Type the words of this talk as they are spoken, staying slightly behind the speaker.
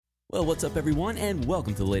Well, what's up, everyone, and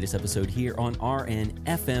welcome to the latest episode here on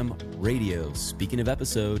RNFM Radio. Speaking of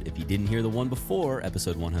episode, if you didn't hear the one before,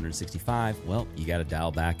 episode 165, well, you got to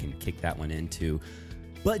dial back and kick that one in too.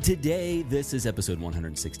 But today, this is episode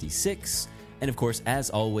 166. And of course, as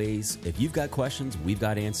always, if you've got questions, we've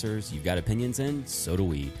got answers, you've got opinions, and so do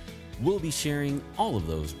we. We'll be sharing all of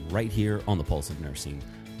those right here on the Pulse of Nursing.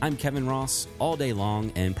 I'm Kevin Ross all day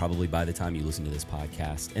long, and probably by the time you listen to this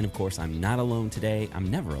podcast. And of course, I'm not alone today. I'm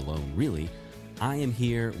never alone, really. I am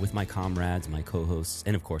here with my comrades, my co-hosts,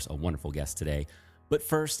 and of course, a wonderful guest today. But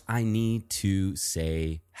first, I need to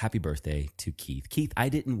say happy birthday to Keith. Keith, I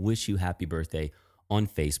didn't wish you happy birthday on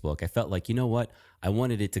Facebook. I felt like, you know what? I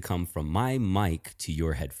wanted it to come from my mic to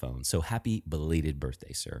your headphones. So happy belated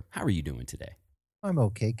birthday, sir. How are you doing today? I'm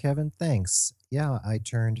okay, Kevin. Thanks. Yeah, I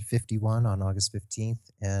turned 51 on August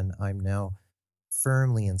 15th, and I'm now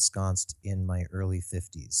firmly ensconced in my early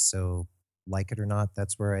 50s. So, like it or not,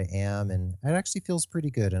 that's where I am, and it actually feels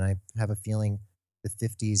pretty good. And I have a feeling the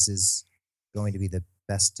 50s is going to be the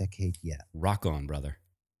best decade yet. Rock on, brother.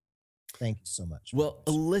 Thank you so much. Well,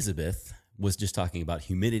 Elizabeth was just talking about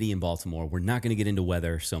humidity in Baltimore. We're not going to get into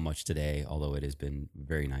weather so much today, although it has been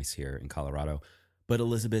very nice here in Colorado. But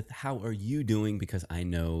Elizabeth, how are you doing? Because I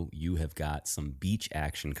know you have got some beach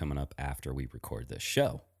action coming up after we record this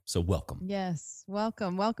show. So welcome. Yes,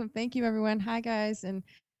 welcome. Thank you, everyone. Hi, guys. And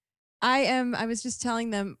I was just telling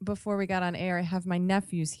them before we got on air, I have my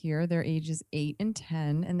nephews here. Their ages 8 and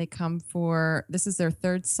 10, and they come this is their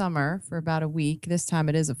third summer for about a week. This time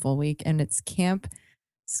it is a full week, and it's Camp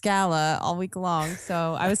Scala all week long.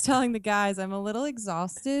 So I was telling the guys I'm a little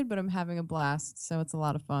exhausted, but I'm having a blast. So it's a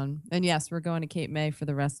lot of fun. And yes, we're going to Cape May for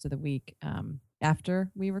the rest of the week after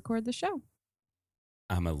we record the show.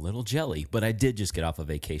 I'm a little jelly, but I did just get off a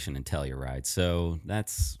vacation in Telluride. So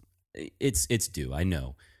it's due. I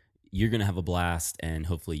know you're going to have a blast, and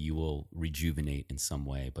hopefully you will rejuvenate in some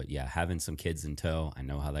way. But yeah, having some kids in tow, I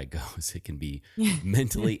know how that goes. It can be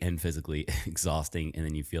mentally and physically exhausting. And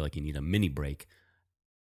then you feel like you need a mini break.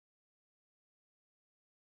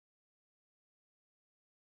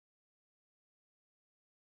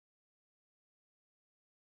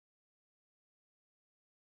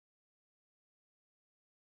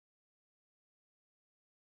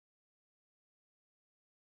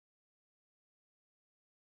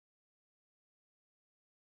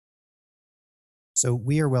 So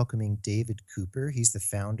we are welcoming David Couper. He's the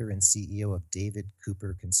founder and CEO of David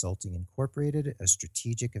Couper Consulting Incorporated, a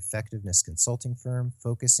strategic effectiveness consulting firm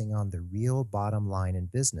focusing on the real bottom line in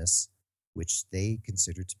business, which they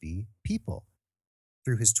consider to be people.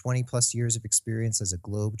 Through his 20-plus years of experience as a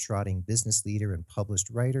globe-trotting business leader and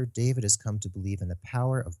published writer, David has come to believe in the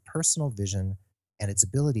power of personal vision and its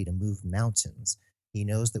ability to move mountains. He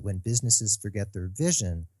knows that when businesses forget their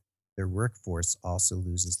vision, their workforce also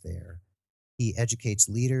loses theirs. He educates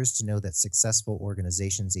leaders to know that successful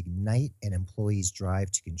organizations ignite and employees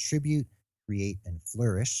drive to contribute, create, and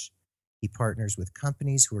flourish. He partners with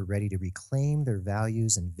companies who are ready to reclaim their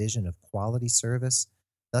values and vision of quality service,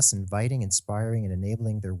 thus inviting, inspiring, and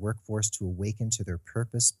enabling their workforce to awaken to their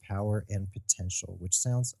purpose, power, and potential, which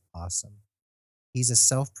sounds awesome. He's a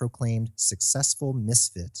self-proclaimed successful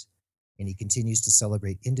misfit, and he continues to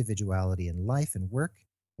celebrate individuality in life and work.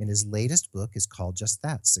 And his latest book is called just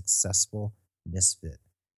that, Successful Misfit.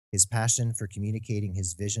 His passion for communicating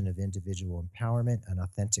his vision of individual empowerment and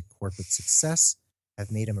authentic corporate success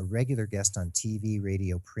have made him a regular guest on TV,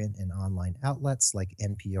 radio, print, and online outlets like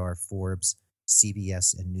NPR, Forbes,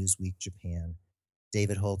 CBS, and Newsweek Japan.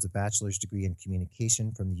 David holds a bachelor's degree in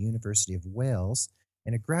communication from the University of Wales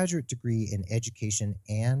and a graduate degree in education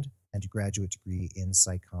and a graduate degree in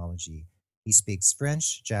psychology. He speaks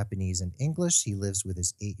French, Japanese, and English. He lives with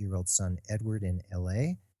his 8-year-old son, Edward, in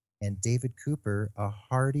LA. And David Couper, a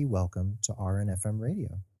hearty welcome to RNFM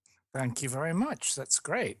Radio. Thank you very much. That's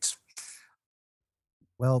great.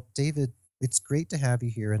 Well, David, it's great to have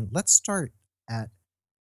you here. And let's start at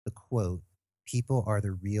the quote, "People are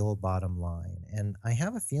the real bottom line." And I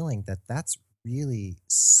have a feeling that that's really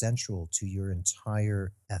central to your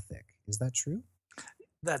entire ethic. Is that true?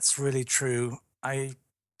 That's really true. I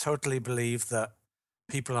totally believe that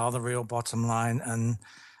people are the real bottom line, and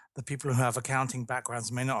the people who have accounting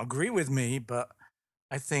backgrounds may not agree with me, but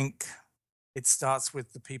I think it starts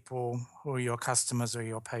with the people who are your customers or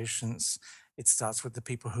your patients. It starts with the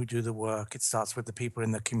people who do the work. It starts with the people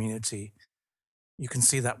in the community. You can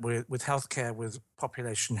see that with healthcare, with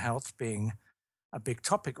population health being a big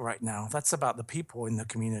topic right now. That's about the people in the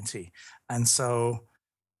community. And so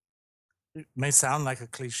it may sound like a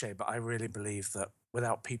cliche, but I really believe that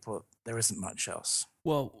without people, there isn't much else.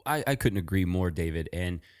 Well, I couldn't agree more, David.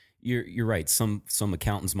 And You're right. Some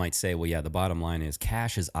accountants might say, well, yeah, the bottom line is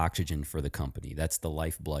cash is oxygen for the company. That's the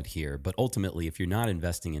lifeblood here. But ultimately, if you're not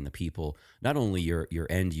investing in the people, not only your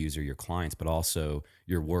end user, your clients, but also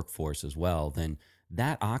your workforce as well, then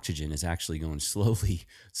that oxygen is actually going to slowly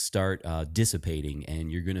start dissipating,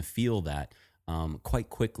 and you're going to feel that quite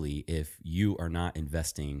quickly if you are not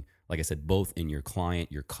investing, like I said, both in your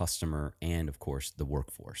client, your customer, and of course the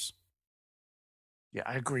workforce. Yeah,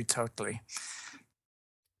 I agree totally.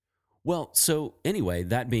 Well, so anyway,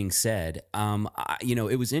 that being said,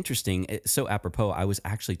 it was interesting. So apropos, I was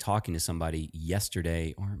actually talking to somebody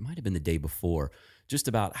yesterday, or it might have been the day before, just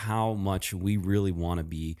about how much we really want to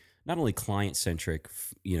be not only client centric,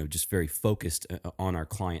 just very focused on our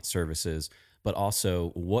client services, but also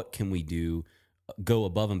what can we do, go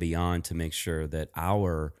above and beyond to make sure that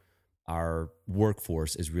our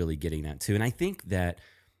workforce is really getting that too. And I think that,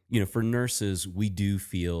 for nurses, we do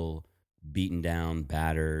feel beaten down,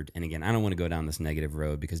 battered. And again, I don't want to go down this negative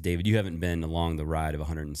road because, David, you haven't been along the ride of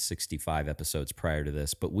 165 episodes prior to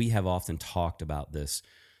this, but we have often talked about this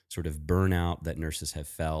sort of burnout that nurses have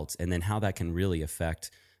felt, and then how that can really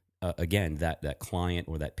affect, again, that client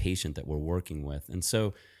or that patient that we're working with. And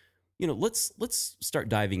so, let's start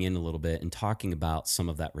diving in a little bit and talking about some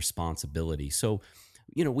of that responsibility. So,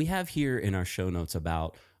 we have here in our show notes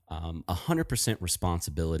about 100%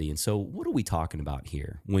 responsibility. And so what are we talking about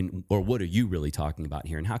here or what are you really talking about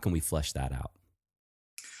here, and how can we flesh that out?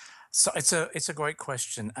 So it's a great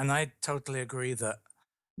question. And I totally agree that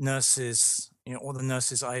nurses, all the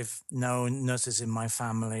nurses I've known, nurses in my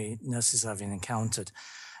family, nurses I've encountered,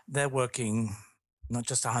 they're working not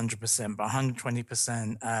just 100%, but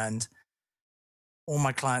 120%. And all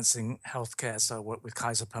my clients in healthcare, so I work with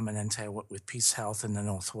Kaiser Permanente, I work with Peace Health in the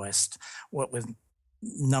Northwest, work with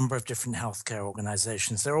number of different healthcare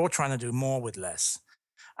organizations. They're all trying to do more with less.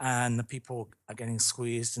 And the people are getting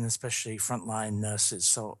squeezed, and especially frontline nurses.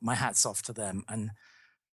 So my hat's off to them. And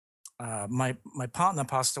my partner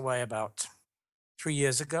passed away about 3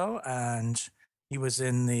 years ago, and he was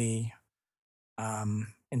in the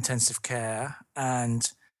intensive care. And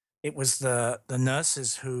it was the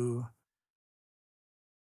nurses who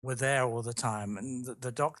were there all the time. And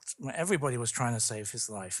the doctor, everybody was trying to save his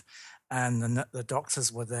life. And the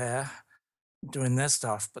doctors were there doing their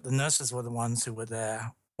stuff, but the nurses were the ones who were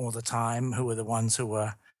there all the time, who were the ones who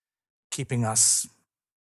were keeping us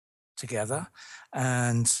together.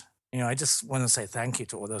 And, I just want to say thank you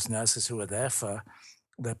to all those nurses who were there for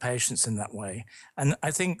their patients in that way. And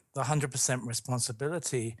I think the 100%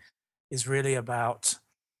 responsibility is really about,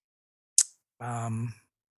 when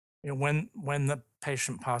the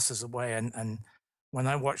patient passes away, and when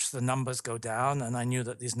I watched the numbers go down, and I knew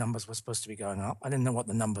that these numbers were supposed to be going up. I didn't know what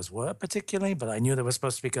the numbers were particularly, but I knew they were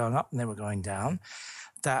supposed to be going up and they were going down.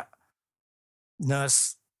 That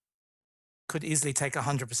nurse could easily take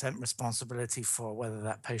 100% responsibility for whether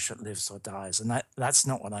that patient lives or dies. And that's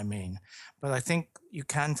not what I mean. But I think you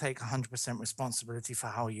can take 100% responsibility for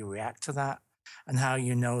how you react to that, and how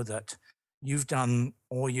you know that you've done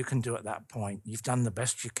all you can do at that point. You've done the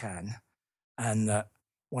best you can, and that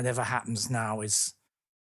whatever happens now is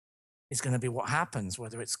going to be what happens,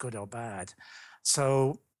 whether it's good or bad.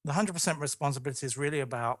 So the 100% responsibility is really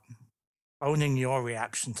about owning your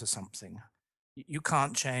reaction to something. You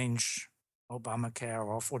can't change Obamacare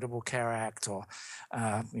or Affordable Care Act, or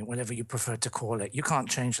whatever you prefer to call it. You can't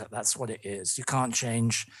change that. That's what it is. You can't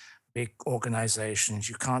change big organizations.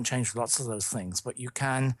 You can't change lots of those things, but you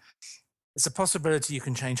can. It's a possibility you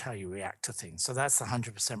can change how you react to things. So that's the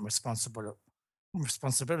 100%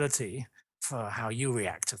 responsibility for how you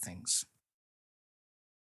react to things.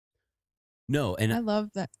 No, and I love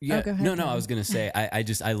that. Yeah, oh, go ahead. no. I was going to say, I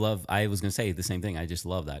was going to say the same thing. I just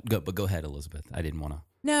love that. But go ahead, Elizabeth. I didn't want to.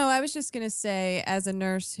 No, I was just going to say, as a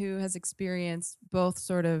nurse who has experienced both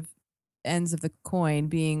sort of ends of the coin,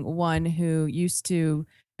 being one who used to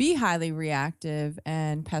be highly reactive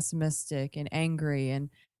and pessimistic and angry, and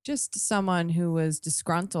just someone who was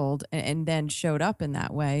disgruntled and then showed up in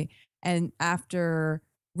that way. And after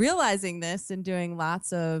realizing this and doing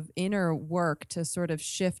lots of inner work to sort of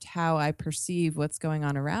shift how I perceive what's going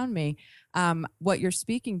on around me, what you're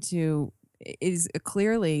speaking to is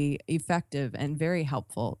clearly effective and very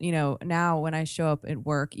helpful. Now when I show up at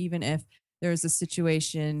work, even if there's a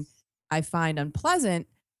situation I find unpleasant,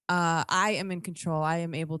 I am in control. I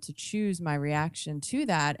am able to choose my reaction to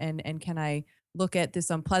that. And can I look at this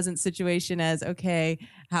unpleasant situation as, okay,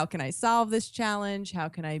 how can I solve this challenge? How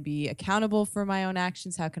can I be accountable for my own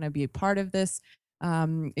actions? How can I be a part of this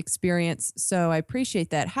experience? So I appreciate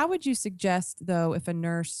that. How would you suggest, though, if a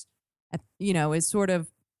nurse, is sort of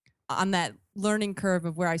on that learning curve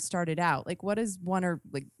of where I started out. Like, what is one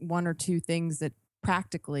or two things that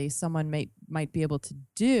practically someone might be able to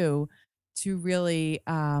do to really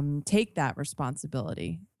take that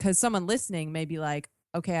responsibility? Because someone listening may be like,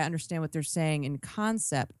 okay, I understand what they're saying in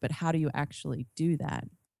concept, but how do you actually do that?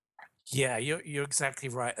 Yeah, you're exactly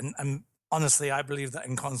right. And honestly, I believe that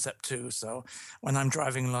in concept too. So when I'm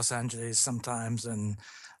driving in Los Angeles sometimes and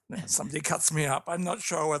somebody cuts me up, I'm not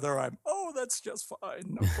sure whether oh, that's just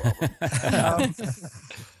fine, no problem. um,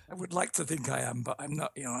 I would like to think I am, but I'm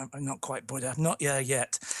not, I'm not quite Buddha, not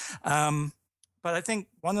yet. Um, but I think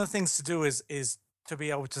one of the things to do is to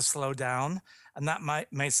be able to slow down. And that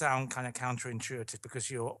may sound kind of counterintuitive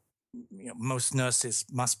because most nurses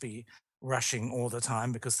must be rushing all the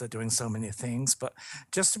time because they're doing so many things. But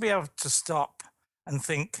just to be able to stop and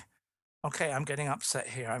think, okay, I'm getting upset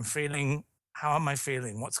here. How am I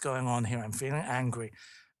feeling? What's going on here? I'm feeling angry.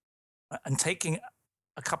 And taking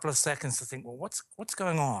a couple of seconds to think, well, what's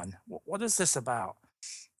going on? What is this about?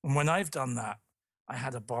 And when I've done that, I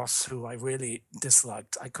had a boss who I really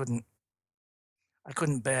disliked. I couldn't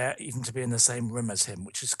bear even to be in the same room as him,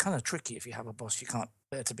 which is kind of tricky if you have a boss you can't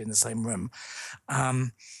bear to be in the same room.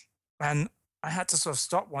 Um, and I had to sort of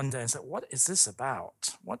stop one day and say, what is this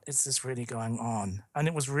about? What is this really going on? And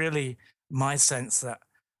it was really my sense that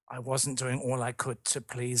I wasn't doing all I could to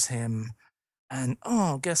please him. And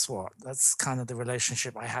oh, guess what? That's kind of the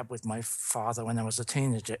relationship I had with my father when I was a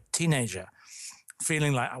teenager,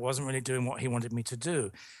 feeling like I wasn't really doing what he wanted me to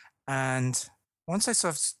do. And once I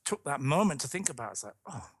sort of took that moment to think about it, it's like,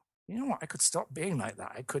 oh, you know what? I could stop being like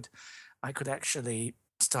that. I could actually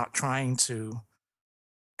start trying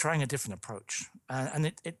a different approach. And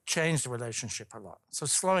it changed the relationship a lot. So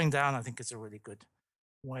slowing down, I think, is a really good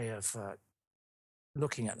way of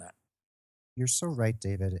looking at that. You're so right,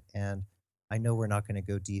 David. And I know we're not going to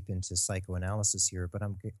go deep into psychoanalysis here, but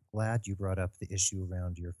I'm glad you brought up the issue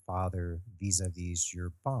around your father vis-a-vis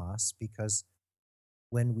your boss, because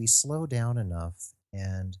when we slow down enough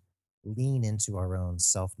and lean into our own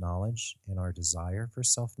self-knowledge and our desire for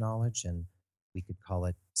self-knowledge, and we could call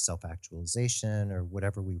it self-actualization or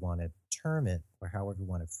whatever we want to term it, or however we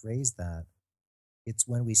want to phrase that, it's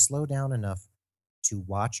when we slow down enough to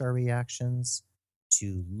watch our reactions,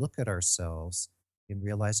 to look at ourselves and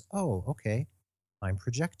realize, oh, okay, I'm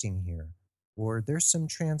projecting here. Or there's some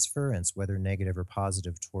transference, whether negative or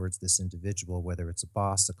positive, towards this individual, whether it's a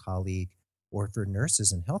boss, a colleague, or for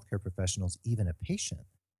nurses and healthcare professionals, even a patient.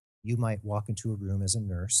 You might walk into a room as a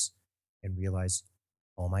nurse and realize,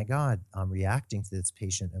 oh my God, I'm reacting to this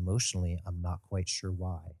patient emotionally. I'm not quite sure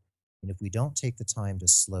why. And if we don't take the time to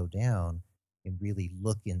slow down and really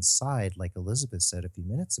look inside, like Elizabeth said a few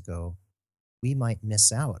minutes ago, we might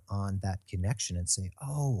miss out on that connection and say,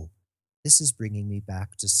 oh, this is bringing me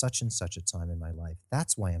back to such and such a time in my life.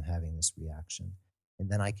 That's why I'm having this reaction. And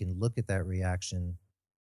then I can look at that reaction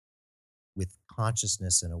with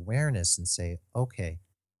consciousness and awareness and say, okay,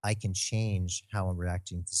 I can change how I'm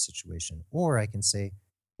reacting to the situation. Or I can say,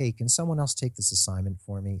 hey, can someone else take this assignment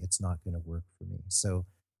for me? It's not going to work for me. So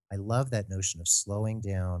I love that notion of slowing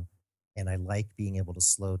down. And I like being able to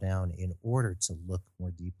slow down in order to look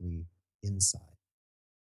more deeply inside.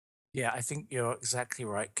 Yeah, I think you're exactly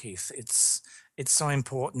right, Keith. It's so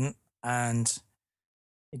important, and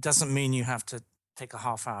it doesn't mean you have to take a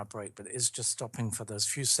half-hour break, but it is just stopping for those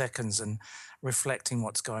few seconds and reflecting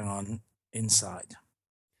what's going on inside.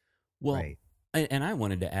 Well, Right. and I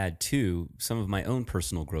wanted to add too some of my own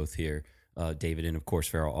personal growth here, David, and of course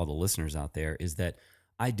for all the listeners out there, is that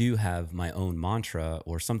I do have my own mantra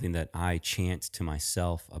or something that I chant to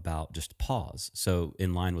myself about just pause. So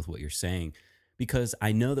in line with what you're saying, because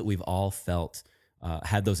I know that we've all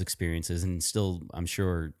had those experiences, and still, I'm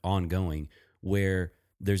sure, ongoing, where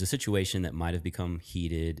there's a situation that might have become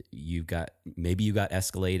heated. Maybe you got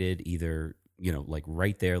escalated, either like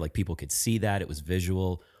right there, like people could see that it was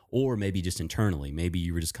visual, or maybe just internally. Maybe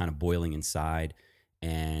you were just kind of boiling inside,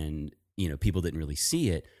 and people didn't really see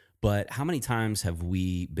it. But how many times have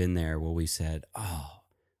we been there where we said, oh,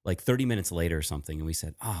 like 30 minutes later or something, and we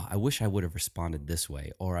said, oh, I wish I would have responded this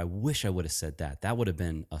way, or I wish I would have said that. That would have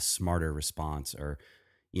been a smarter response, or,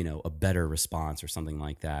 a better response or something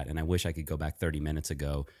like that. And I wish I could go back 30 minutes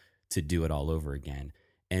ago to do it all over again.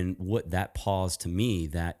 And what that pause to me,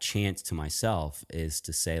 that chance to myself, is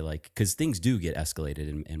to say, like, because things do get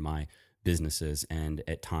escalated in my businesses and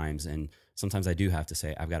at times. And sometimes I do have to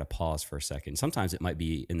say, I've got to pause for a second. Sometimes it might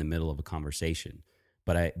be in the middle of a conversation,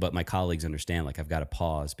 but my colleagues understand, like, I've got to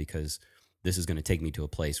pause because this is going to take me to a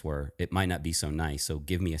place where it might not be so nice. So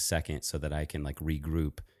give me a second so that I can like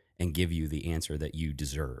regroup and give you the answer that you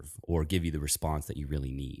deserve, or give you the response that you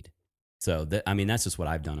really need. So that, I mean, that's just what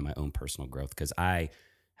I've done in my own personal growth, because I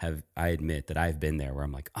admit that I've been there where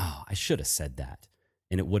I'm like, oh, I should have said that.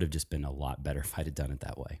 And it would have just been a lot better if I'd have done it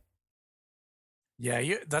that way.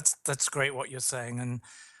 Yeah, that's great what you're saying, and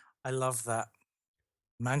I love that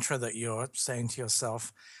mantra that you're saying to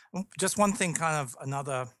yourself. Just one thing, kind of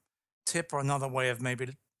another tip or another way of maybe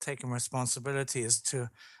taking responsibility is to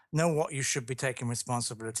know what you should be taking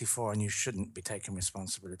responsibility for and you shouldn't be taking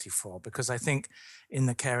responsibility for. Because I think in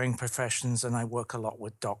the caring professions, and I work a lot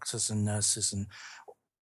with doctors and nurses and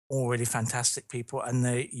all really fantastic people, and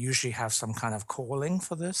they usually have some kind of calling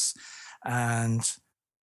for this. And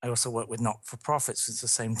I also work with not for profits. It's the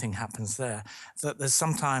same thing happens there. That there's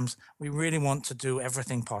sometimes we really want to do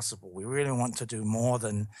everything possible. We really want to do more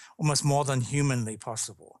than almost more than humanly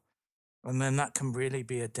possible. And then that can really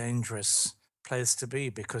be a dangerous place to be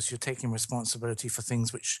because you're taking responsibility for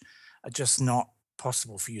things which are just not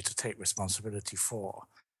possible for you to take responsibility for.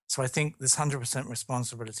 So I think this 100%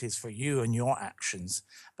 responsibility is for you and your actions,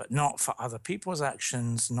 but not for other people's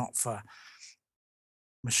actions, not for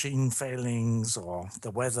machine failings or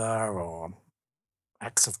the weather or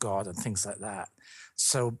acts of God and things like that.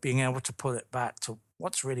 So being able to pull it back to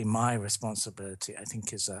what's really my responsibility, I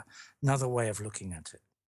think is another way of looking at it.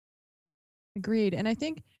 Agreed. And I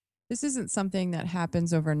think this isn't something that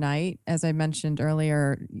happens overnight. As I mentioned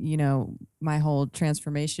earlier, my whole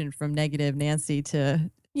transformation from negative Nancy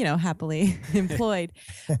to, happily employed.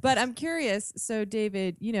 But I'm curious. So,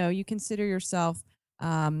 David, you consider yourself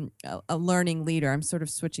a learning leader. I'm sort of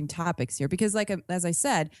switching topics here because, as I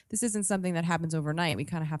said, this isn't something that happens overnight. We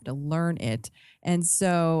kind of have to learn it. And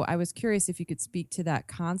so I was curious if you could speak to that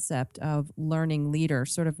concept of learning leader,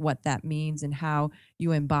 sort of what that means and how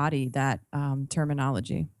you embody that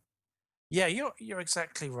terminology. Yeah, you're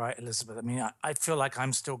exactly right, Elizabeth. I mean, I feel like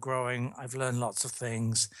I'm still growing. I've learned lots of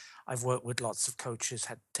things. I've worked with lots of coaches,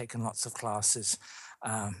 had taken lots of classes,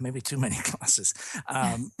 maybe too many classes,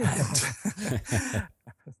 and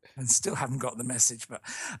still haven't got the message. But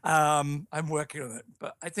I'm working on it.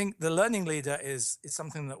 But I think the learning leader is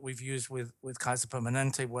something that we've used with Kaiser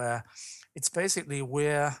Permanente, where it's basically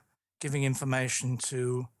we're giving information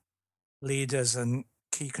to leaders and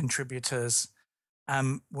key contributors.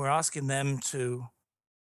 We're asking them to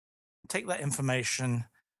take that information,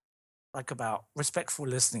 like about respectful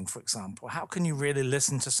listening, for example. How can you really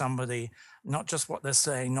listen to somebody, not just what they're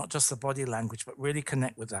saying, not just the body language, but really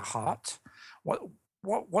connect with their heart?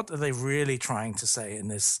 What are they really trying to say in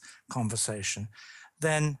this conversation?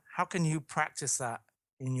 Then how can you practice that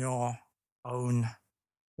in your own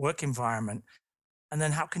work environment? And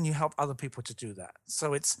then how can you help other people to do that?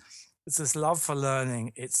 So it's this love for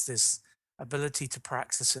learning. It's this ability to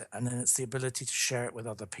practice it, and then it's the ability to share it with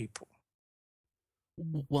other people.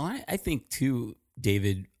 Well, I think too,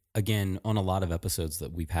 David, again, on a lot of episodes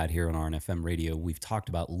that we've had here on RNFM radio, we've talked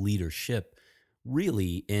about leadership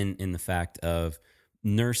really in the fact of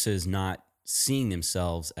nurses not seeing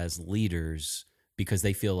themselves as leaders because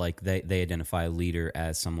they feel like they identify a leader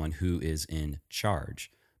as someone who is in charge.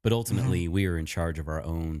 But ultimately, we are in charge of our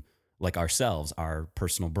own, like ourselves, our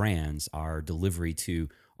personal brands, our delivery to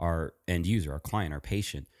our end user, our client, our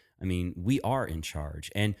patient. I mean, we are in charge.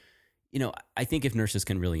 And I think if nurses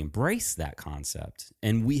can really embrace that concept,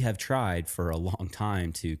 and we have tried for a long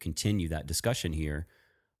time to continue that discussion here,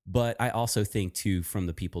 but I also think too, from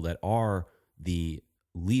the people that are the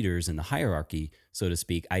leaders in the hierarchy, so to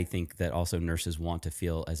speak, I think that also nurses want to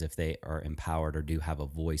feel as if they are empowered or do have a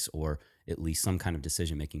voice or at least some kind of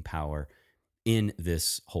decision-making power in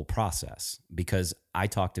this whole process. Because I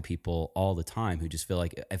talk to people all the time who just feel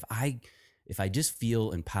like if I just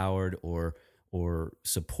feel empowered or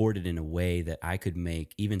supported in a way that I could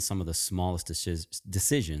make even some of the smallest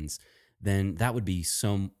decisions, then that would be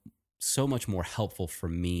so much more helpful for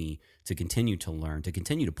me to continue to learn, to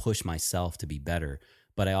continue to push myself to be better.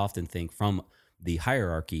 But I often think from the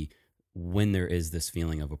hierarchy, when there is this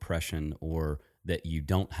feeling of oppression or that you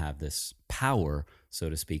don't have this power, so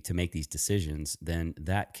to speak, to make these decisions, then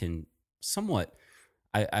that can somewhat,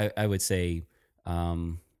 I would say,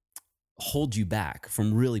 hold you back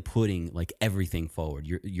from really putting like everything forward,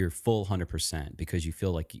 your full 100%, because you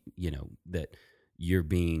feel like that you're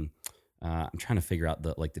being. I'm trying to figure out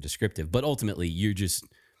the descriptive, but ultimately you're just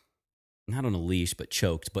not on a leash, but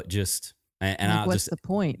choked, but just and Like, I'll what's just the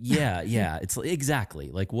point? yeah. It's exactly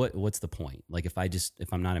like what's the point? Like if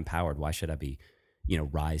I'm not empowered, why should I be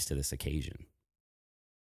rise to this occasion?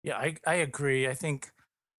 Yeah, I agree. I think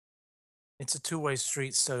it's a two-way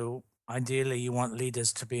street. So ideally, you want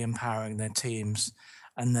leaders to be empowering their teams,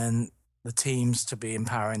 and then the teams to be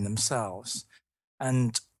empowering themselves.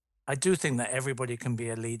 And I do think that everybody can be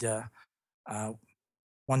a leader. Uh,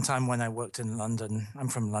 one time when I worked in London, I'm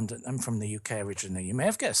from London, I'm from the UK originally, you may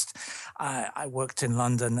have guessed. I worked in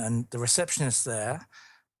London, and the receptionist there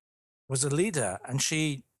was a leader, and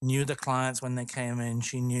she knew the clients when they came in.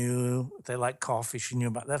 She knew they liked coffee. She knew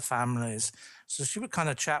about their families. So she would kind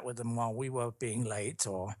of chat with them while we were being late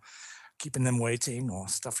or keeping them waiting or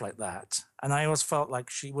stuff like that. And I always felt like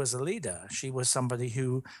she was a leader. She was somebody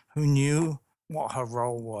who knew what her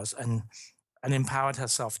role was and empowered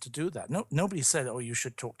herself to do that. Nobody said, "Oh, you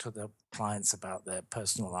should talk to the clients about their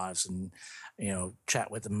personal lives and, chat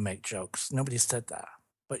with them and make jokes." Nobody said that,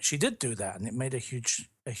 but she did do that, and it made a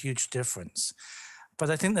huge difference. But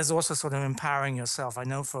I think there's also sort of empowering yourself. I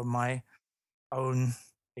know from my own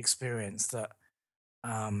experience that,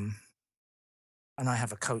 and I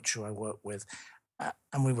have a coach who I work with,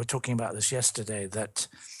 and we were talking about this yesterday, that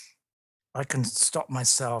I can stop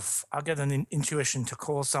myself. I'll get an intuition to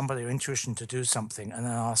call somebody or intuition to do something, and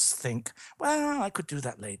then I'll think, well, I could do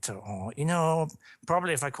that later. Or,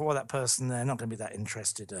 probably if I call that person, they're not going to be that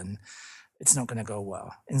interested and it's not going to go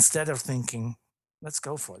well. Instead of thinking, let's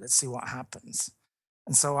go for it. Let's see what happens.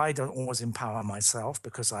 And so I don't always empower myself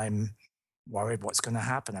because I'm worried what's going to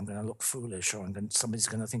happen. I'm going to look foolish, or somebody's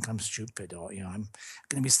going to think I'm stupid, or, I'm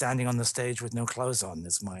going to be standing on the stage with no clothes on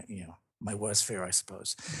is my worst fear, I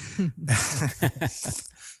suppose.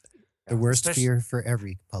 The worst fear for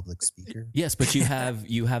every public speaker. Yes, but you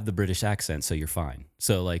have the British accent, so you're fine.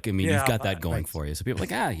 So, you've got that going for you. So people are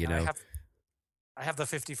like, I have the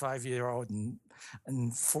 55-year-old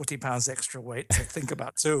and 40 pounds extra weight to think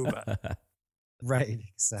about too. But. Right,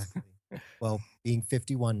 exactly. Well, being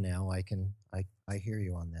 51 now, I hear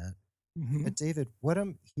you on that. Mm-hmm. But David, what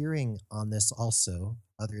I'm hearing on this also,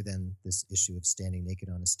 other than this issue of standing naked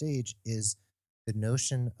on a stage, is the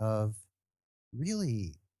notion of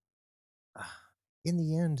really, in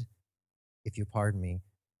the end, if you pardon me,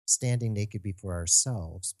 standing naked before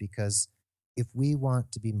ourselves. Because if we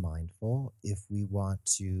want to be mindful, if we want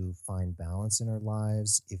to find balance in our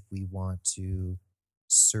lives, if we want to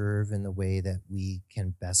serve in the way that we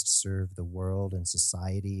can best serve the world and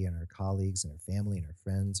society and our colleagues and our family and our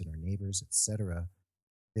friends and our neighbors, etc.,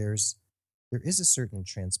 there is a certain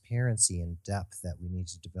transparency and depth that we need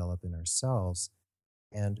to develop in ourselves.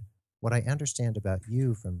 And what I understand about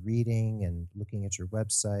you from reading and looking at your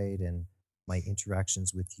website and my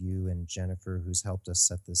interactions with you and Jennifer, who's helped us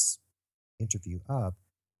set this interview up,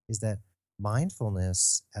 is that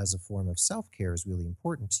mindfulness as a form of self-care is really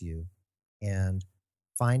important to you. And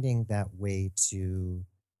finding that way to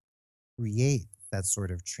create that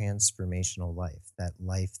sort of transformational life, that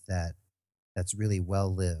life that's really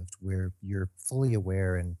well lived, where you're fully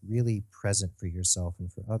aware and really present for yourself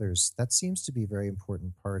and for others, that seems to be a very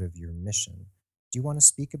important part of your mission. Do you want to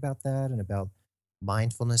speak about that and about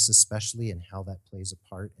mindfulness especially, and how that plays a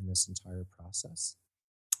part in this entire process?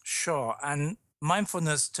 Sure. And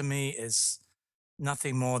mindfulness to me is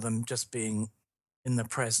nothing more than just being in the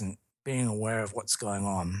present, being aware of what's going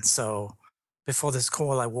on. So before this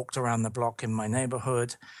call, I walked around the block in my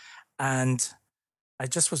neighborhood, and I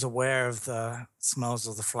just was aware of the smells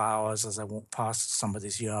of the flowers as I walked past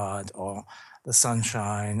somebody's yard, or the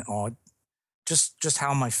sunshine, or just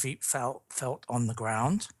how my feet felt on the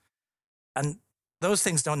ground. And those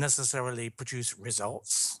things don't necessarily produce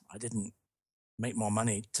results. I didn't make more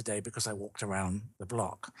money today because I walked around the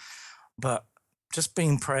block. But just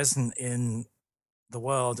being present in the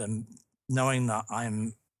world and knowing that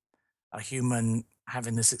I'm a human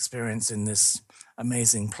having this experience in this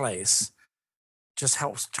amazing place just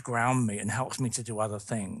helps to ground me and helps me to do other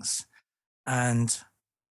things. And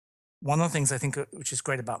one of the things I think which is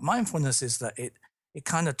great about mindfulness is that it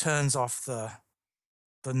kind of turns off the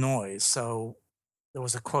noise. So there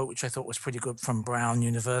was a quote which I thought was pretty good from Brown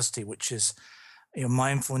University, which is,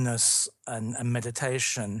 mindfulness and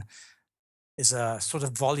meditation is a sort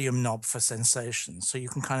of volume knob for sensations. So you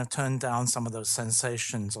can kind of turn down some of those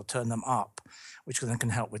sensations or turn them up, which then can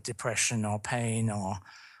help with depression or pain or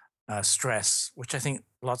stress, which I think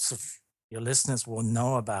lots of your listeners will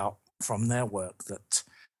know about from their work, that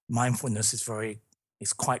mindfulness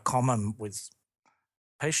is quite common with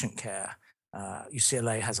patient care.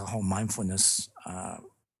 UCLA has a whole mindfulness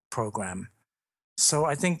program. So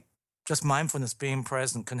I think just mindfulness, being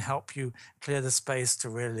present, can help you clear the space to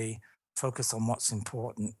really focus on what's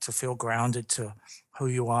important, to feel grounded to who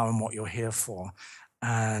you are and what you're here for,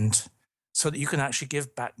 and so that you can actually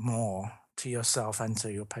give back more to yourself and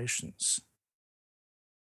to your patients.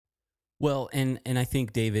 Well, and I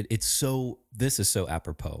think, David, this is so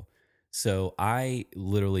apropos. So I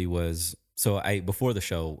literally before the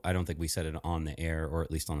show, I don't think we said it on the air or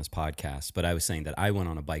at least on this podcast, but I was saying that I went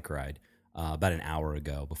on a bike ride about an hour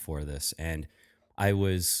ago before this, and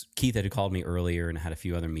Keith had called me earlier and I had a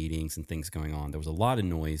few other meetings and things going on. There was a lot of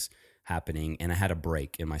noise happening and I had a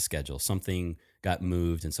break in my schedule. Something got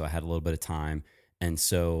moved. And so I had a little bit of time. And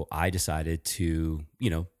so I decided to,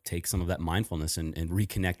 take some of that mindfulness and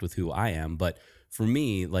reconnect with who I am. But for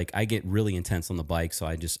me, like I get really intense on the bike. So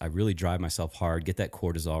I really drive myself hard, get that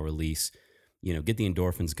cortisol release, get the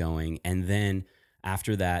endorphins going. And then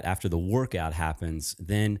after that, after the workout happens,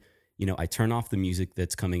 then, I turn off the music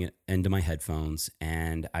that's coming into my headphones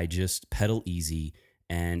and I just pedal easy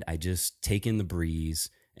and I just take in the breeze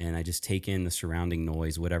and I just take in the surrounding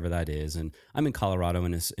noise, whatever that is. And I'm in Colorado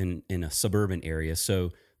in a suburban area. So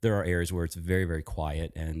there are areas where it's very, very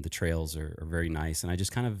quiet and the trails are very nice. And I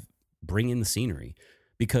just kind of bring in the scenery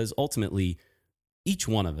because ultimately each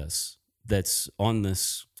one of us that's on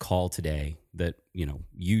this call today that,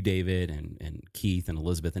 you, David and Keith and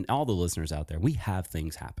Elizabeth and all the listeners out there, we have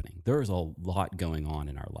things happening. There is a lot going on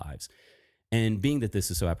in our lives. And being that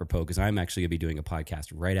this is so apropos, because I'm actually going to be doing a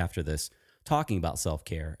podcast right after this talking about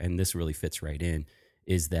self-care, and this really fits right in,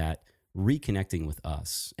 is that reconnecting with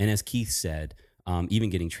us. And as Keith said, even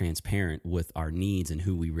getting transparent with our needs and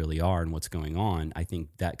who we really are and what's going on, I think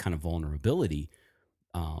that kind of vulnerability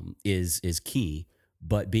is key.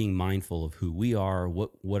 But being mindful of who we are,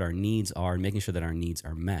 what our needs are, and making sure that our needs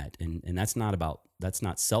are met. And that's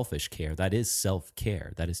not selfish care. That is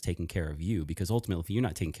self-care. That is taking care of you. Because ultimately, if you're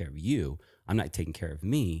not taking care of you, I'm not taking care of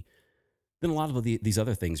me, then a lot of these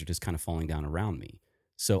other things are just kind of falling down around me.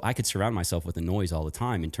 So I could surround myself with the noise all the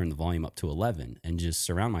time and turn the volume up to 11 and just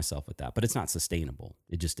surround myself with that. But it's not sustainable.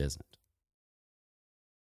 It just isn't.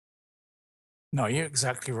 No, you're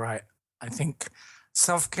exactly right. I think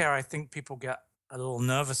self-care, I think people get a little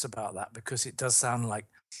nervous about that because it does sound like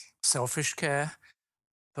selfish care.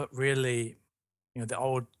 But really, the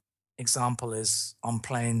old example is on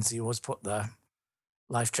planes, you always put the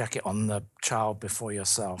life jacket on the child before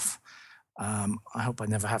yourself. I hope I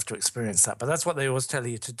never have to experience that, but that's what they always tell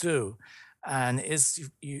you to do. And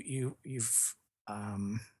you've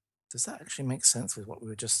does that actually make sense with what we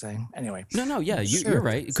were just saying? Anyway. No, yeah, you're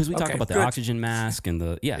right. Because we talk about the oxygen mask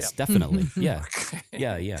and yes, definitely. Yeah. Okay.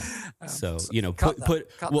 Yeah. So,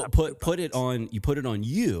 put it on, you put it on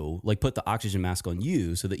you, like put the oxygen mask on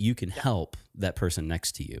you so that you can help that person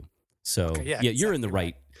next to you. So you're exactly in the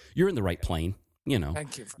right, you're in the right plane.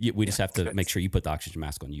 Thank you. We just have to make sure you put the oxygen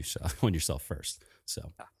mask on yourself first.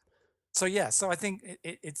 So I think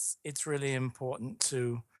it's really important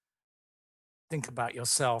to think about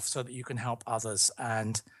yourself so that you can help others.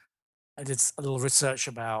 And I did a little research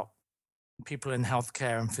about people in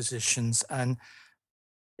healthcare and physicians, and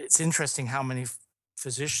it's interesting how many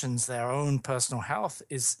physicians, their own personal health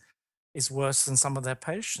is worse than some of their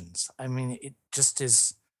patients. I mean, it just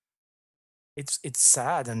is. It's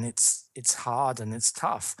sad and it's hard and it's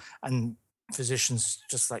tough. And physicians,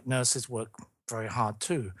 just like nurses, work very hard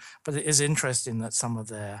too. But it is interesting that some of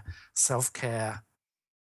their self-care,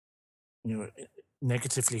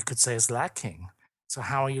 negatively could say is lacking. So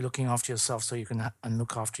how are you looking after yourself so you can and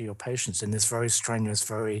look after your patients in this very strenuous,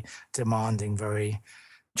 very demanding, very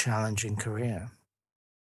challenging career?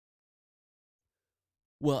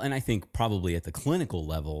 Well, and I think probably at the clinical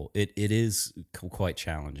level, it is quite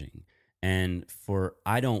challenging. And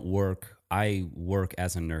I work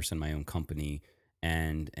as a nurse in my own company,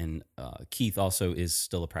 and Keith also is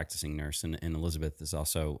still a practicing nurse, and Elizabeth is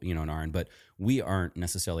also an RN, but we aren't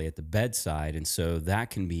necessarily at the bedside, and so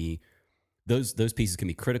that can be those pieces can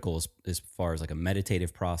be critical as far as like a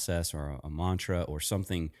meditative process or a mantra or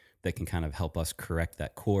something that can kind of help us correct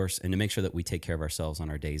that course and to make sure that we take care of ourselves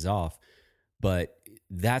on our days off. But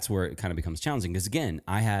that's where it kind of becomes challenging because, again,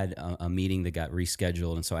 I had a meeting that got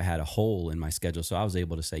rescheduled, and so I had a hole in my schedule. So I was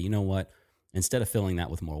able to say, you know what? Instead of filling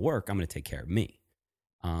that with more work, I'm going to take care of me.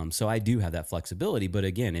 So I do have that flexibility. But,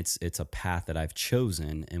 again, it's a path that I've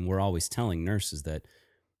chosen, and we're always telling nurses that,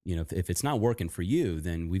 if it's not working for you,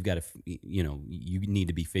 then we've got to, you need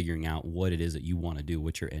to be figuring out what it is that you want to do,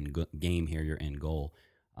 what's your end game here, your end goal.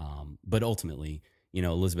 But ultimately,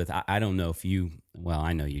 Elizabeth, I don't know if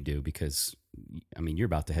I know you do because you're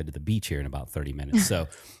about to head to the beach here in about 30 minutes. So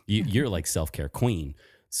you're like self-care queen.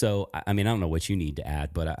 So, I don't know what you need to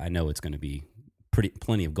add, but I know it's going to be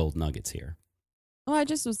plenty of gold nuggets here. Well, I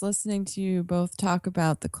just was listening to you both talk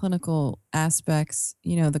about the clinical aspects,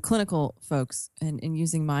 the clinical folks and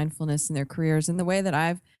using mindfulness in their careers, and the way that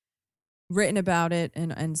I've written about it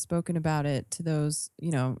and spoken about it to those,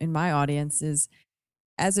 in my audience is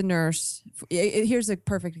as a nurse, here's a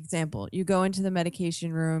perfect example. You go into the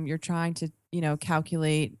medication room, you're trying to,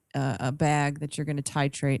 calculate a bag that you're going to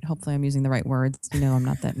titrate. Hopefully I'm using the right words. I'm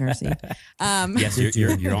not that nursey. Yes,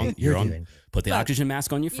 you're on. You're on. doing Put the oxygen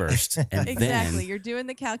mask on you first, and exactly. then You're doing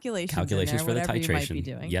the calculations calculations in there, for the whatever titration. you might be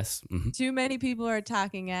doing. Yes. Mm-hmm. Too many people are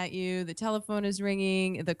talking at you. The telephone is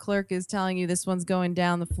ringing. The clerk is telling you this one's going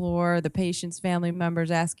down the floor. The patient's family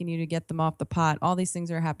members asking you to get them off the pot. All these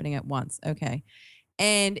things are happening at once. Okay.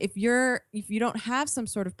 And if you don't have some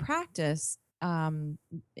sort of practice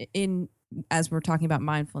in, as we're talking about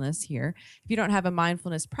mindfulness here, if you don't have a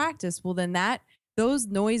mindfulness practice, well, then those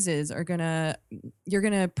noises you're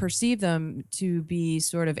gonna perceive them to be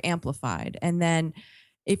sort of amplified. And then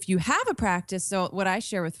if you have a practice, so what I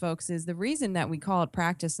share with folks is the reason that we call it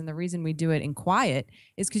practice and the reason we do it in quiet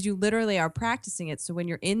is because you literally are practicing it. So when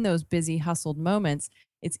you're in those busy, hustled moments,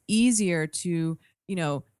 it's easier to,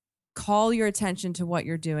 call your attention to what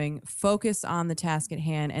you're doing, focus on the task at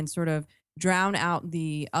hand, and sort of drown out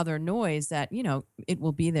the other noise that, it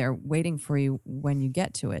will be there waiting for you when you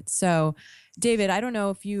get to it. So, David, I don't know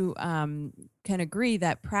if you can agree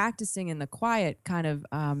that practicing in the quiet kind of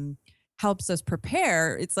helps us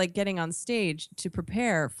prepare. It's like getting on stage to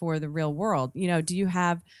prepare for the real world. Do you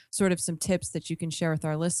have sort of some tips that you can share with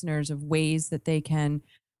our listeners of ways that they can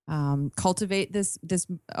cultivate this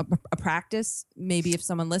a practice? Maybe if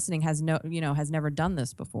someone listening has never done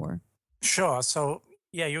this before. Sure. So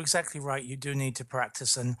yeah, you're exactly right. You do need to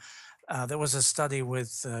practice. And there was a study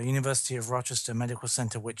with University of Rochester Medical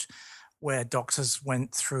Center, where doctors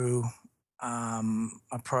went through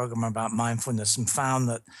a program about mindfulness and found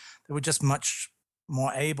that they were just much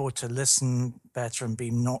more able to listen better and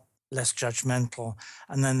be less judgmental.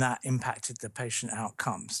 And then that impacted the patient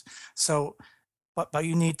outcomes. So, but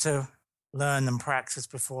you need to learn and practice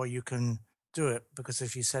before you can do it, because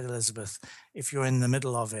if you said, Elizabeth, if you're in the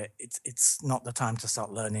middle of it, it's not the time to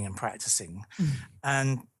start learning and practicing.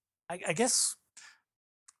 And I guess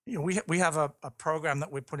we have a program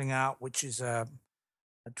that we're putting out, which is a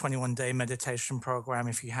 21-day meditation program.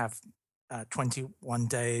 If you have 21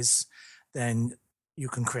 days, then you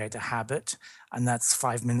can create a habit, and that's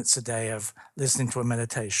 5 minutes a day of listening to a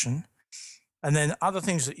meditation. And then other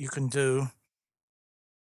things that you can do,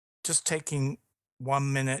 just taking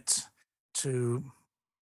 1 minute to, I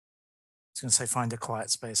was going to say find a quiet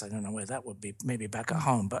space. I don't know where that would be, maybe back at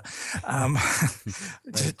home, but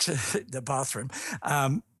to the bathroom.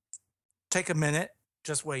 Take a minute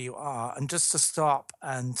just where you are, and just to stop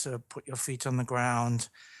and to put your feet on the ground.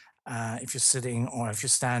 If you're sitting or if you're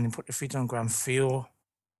standing, put your feet on the ground, feel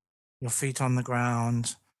your feet on the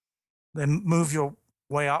ground, then move your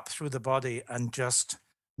way up through the body and just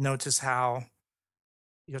notice how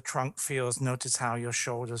your trunk feels, notice how your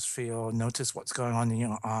shoulders feel, notice what's going on in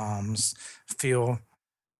your arms, feel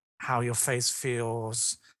how your face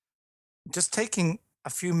feels. Just taking a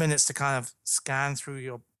few minutes to kind of scan through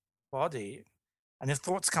your body. And if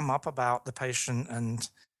thoughts come up about the patient, and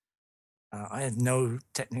I have no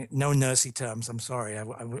nursey terms, I'm sorry,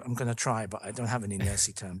 I'm going to try, but I don't have any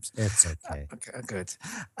nursey terms. It's okay. Okay, good.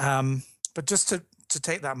 But just to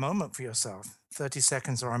take that moment for yourself, 30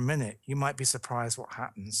 seconds or a minute, you might be surprised what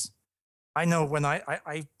happens. I know when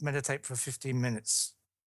I meditate for 15 minutes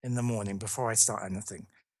in the morning before I start anything.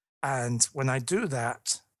 And when I do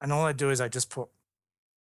that, and all I do is I just put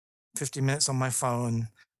 15 minutes on my phone,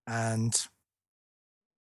 and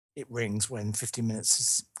it rings when 15 minutes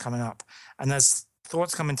is coming up. And as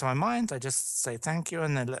thoughts come into my mind, I just say thank you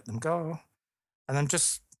and then let them go. And I'm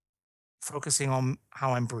just focusing on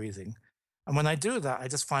how I'm breathing. And when I do that, I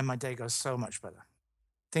just find my day goes so much better.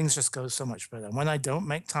 Things just go so much better. When I don't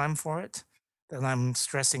make time for it, then I'm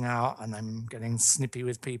stressing out and I'm getting snippy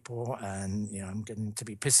with people, and I'm getting to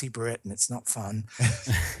be pissy Brit, and it's not fun.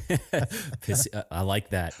 Pissy, I like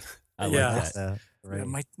that. I like that. Right.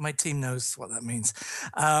 Yeah, my team knows what that means.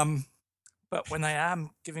 But when I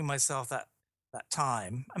am giving myself that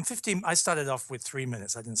time, I started off with 3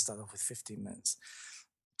 minutes. I didn't start off with 15 minutes.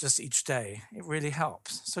 Just each day, it really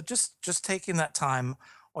helps. So just taking that time,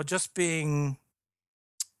 or just being.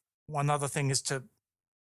 One other thing is to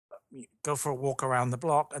go for a walk around the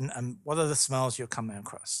block, and what are the smells you're coming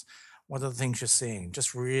across? What are the things you're seeing?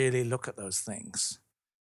 Just really look at those things.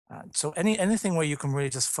 So anything where you can really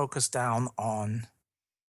just focus down on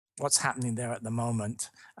what's happening there at the moment,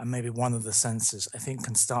 and maybe one of the senses, I think,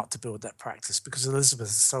 can start to build that practice, because Elizabeth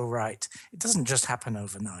is so right. It doesn't just happen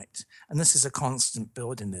overnight. And this is a constant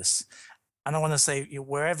build in this. And I want to say,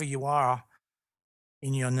 wherever you are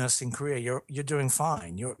in your nursing career, you're doing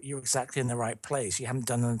fine. You're exactly in the right place. You haven't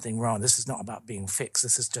done anything wrong. This is not about being fixed.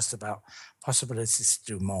 This is just about possibilities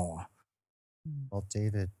to do more. Well,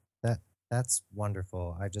 David, that's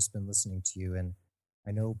wonderful. I've just been listening to you, and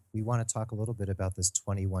I know we want to talk a little bit about this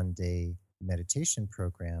 21-day meditation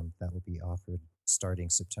program that will be offered starting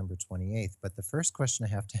September 28th. But the first question I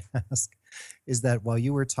have to ask is that while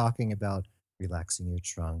you were talking about relaxing your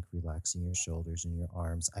trunk, relaxing your shoulders and your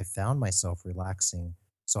arms, I found myself relaxing.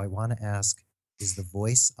 So I want to ask, is the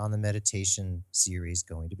voice on the meditation series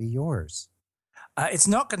going to be yours? It's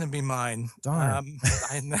not going to be mine. Darn.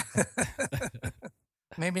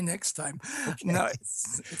 Maybe next time. Okay. No,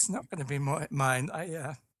 it's not going to be mine.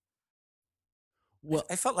 Well,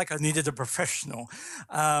 I felt like I needed a professional,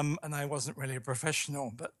 and I wasn't really a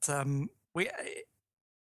professional. But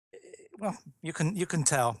well, you can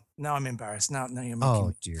tell. Now I'm embarrassed. Now you're making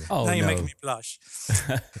Oh, dear. oh now you're no. making me blush.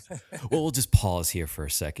 Well, we'll just pause here for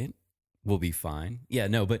a second. We'll be fine. Yeah,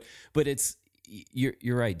 no, but it's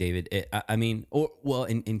you're right, David. I mean,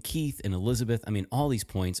 and Keith and Elizabeth. I mean, all these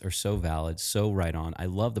points are so valid, so right on. I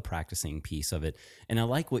love the practicing piece of it, and I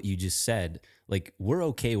like what you just said. Like, we're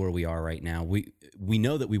okay where we are right now. We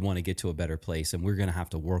know that we want to get to a better place, and we're going to have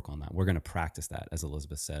to work on that. We're going to practice that, as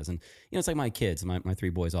Elizabeth says. And it's like my kids, my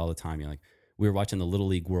three boys, all the time. You're like, we were watching the Little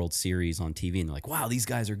League World Series on TV, and they're like, "Wow, these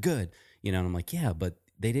guys are good." And I'm like, "Yeah, but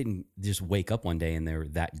they didn't just wake up one day and they're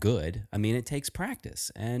that good. I mean, it takes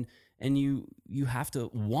practice, and you have to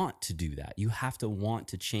want to do that. You have to want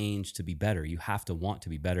to change to be better. You have to want to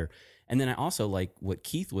be better." And then I also like what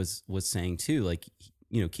Keith was saying too. Like,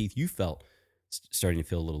 Keith, you felt starting to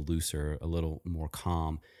feel a little looser, a little more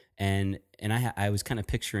calm, and I was kind of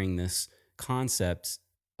picturing this concept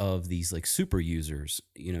of these like super users,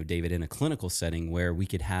 David, in a clinical setting where we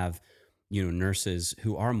could have, nurses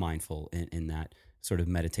who are mindful in that sort of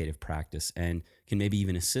meditative practice and can maybe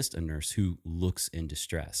even assist a nurse who looks in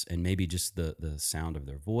distress, and maybe just the sound of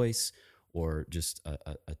their voice or just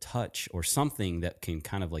a touch or something that can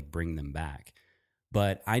kind of like bring them back.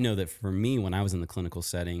 But I know that for me, when I was in the clinical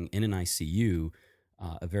setting in an ICU,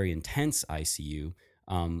 a very intense ICU,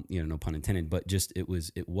 no pun intended, but just it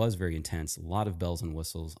was very intense. A lot of bells and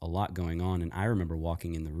whistles, a lot going on. And I remember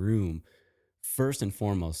walking in the room first and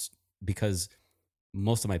foremost because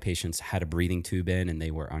most of my patients had a breathing tube in and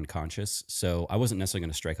they were unconscious. So I wasn't necessarily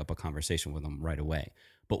going to strike up a conversation with them right away.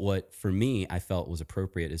 But what for me I felt was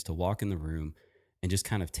appropriate is to walk in the room and just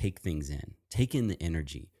kind of take things in, take in the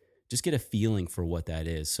energy, just get a feeling for what that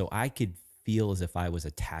is. So I could feel as if I was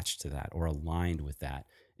attached to that or aligned with that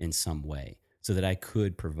in some way so that I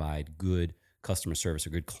could provide good customer service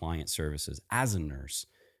or good client services as a nurse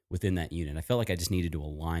within that unit. I felt like I just needed to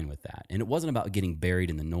align with that. And it wasn't about getting buried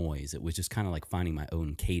in the noise. It was just kind of like finding my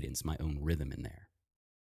own cadence, my own rhythm in there.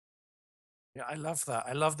 Yeah, I love that.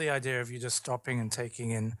 I love the idea of you just stopping and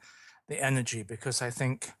taking in the energy, because I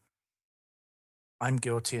think I'm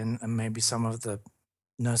guilty, and maybe some of the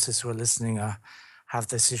nurses who are listening have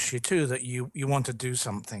this issue too, that you want to do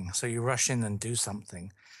something. So you rush in and do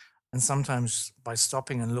something. And sometimes by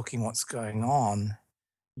stopping and looking what's going on,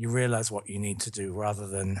 you realize what you need to do rather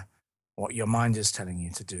than what your mind is telling you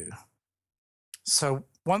to do. So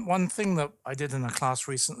one thing that I did in a class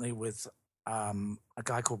recently with a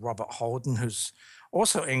guy called Robert Holden, who's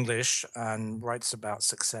also English and writes about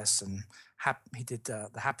success, and he did the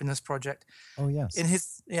Happiness Project. Oh, yes.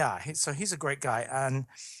 So he's a great guy, and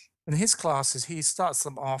in his classes he starts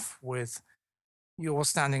them off with you all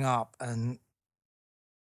standing up and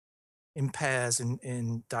in pairs,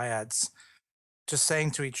 in dyads, just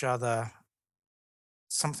saying to each other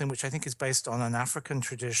something which I think is based on an African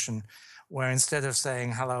tradition, where instead of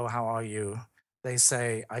saying, "Hello, how are you?" they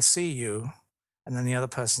say, "I see you." And then the other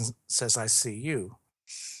person says, "I see you."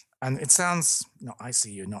 And it sounds, no, I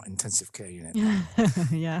see you, not intensive care unit.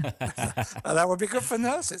 Yeah. That would be good for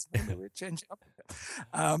nurses. Maybe we'd change it up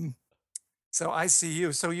a bit. So I see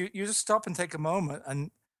you. So you just stop and take a moment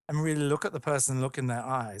and really look at the person, look in their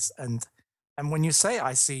eyes. And when you say,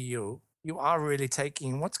 "I see you," you are really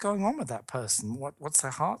taking what's going on with that person. What's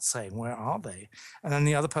their heart saying? Where are they? And then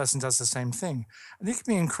the other person does the same thing. And it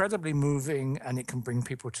can be incredibly moving, and it can bring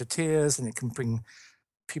people to tears, and it can bring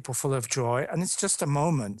people full of joy. And it's just a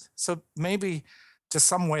moment. So maybe just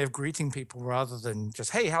some way of greeting people rather than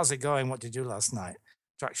just, "Hey, how's it going? What did you do last night?"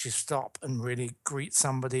 To actually stop and really greet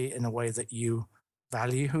somebody in a way that you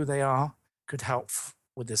value who they are could help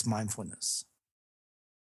with this mindfulness.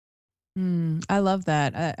 I love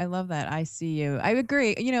that. I love that. I see you. I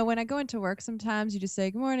agree. When I go into work, sometimes you just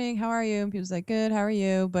say, "Good morning. How are you?" And people's like, "Good. How are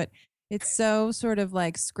you?" But it's so sort of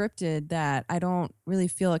like scripted that I don't really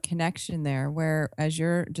feel a connection there. Where, as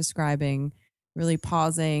you're describing, really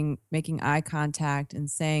pausing, making eye contact,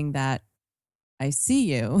 and saying that I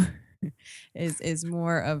see you is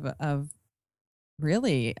more of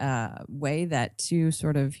really way that two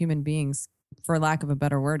sort of human beings, for lack of a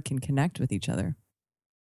better word, can connect with each other.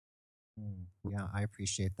 Yeah, I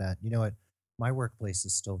appreciate that. You know what? My workplace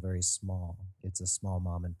is still very small. It's a small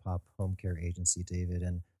mom and pop home care agency, David.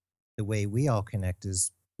 And the way we all connect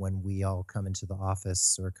is when we all come into the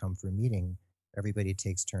office or come for a meeting, everybody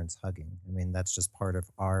takes turns hugging. I mean, that's just part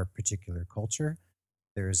of our particular culture.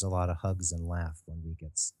 There's a lot of hugs and laughter when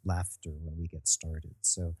we get started.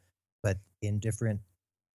 So, but in different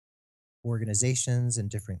organizations and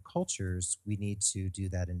different cultures, we need to do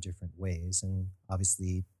that in different ways. And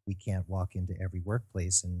obviously, we can't walk into every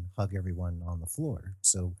workplace and hug everyone on the floor.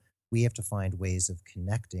 So we have to find ways of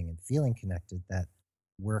connecting and feeling connected that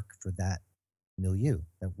work for that milieu,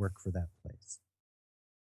 that work for that place.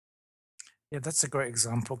 Yeah, that's a great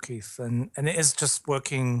example, Keith. And it is just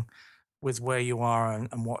working with where you are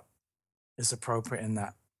and what is appropriate in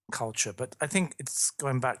that culture. But I think it's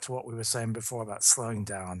going back to what we were saying before about slowing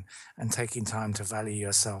down and taking time to value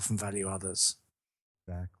yourself and value others.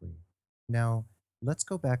 Exactly. Now, let's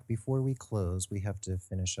go back before we close. We have to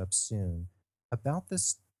finish up soon. About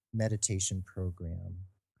this meditation program,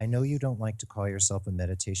 I know you don't like to call yourself a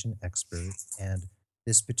meditation expert, and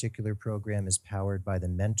this particular program is powered by the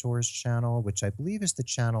Mentors channel, which I believe is the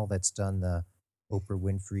channel that's done the Oprah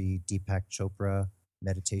Winfrey, Deepak Chopra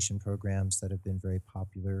meditation programs that have been very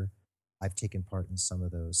popular. I've taken part in some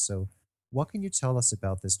of those. So, what can you tell us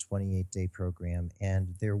about this 28-day program?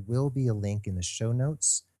 And there will be a link in the show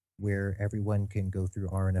notes where everyone can go through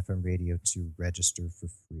RNFM Radio to register for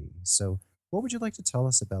free. So, what would you like to tell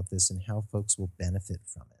us about this and how folks will benefit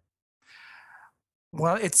from it?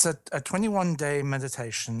 Well, it's a 21-day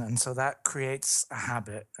meditation. And so that creates a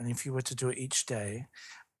habit. And if you were to do it each day,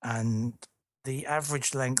 and the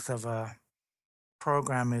average length of a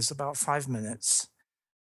program is about 5 minutes.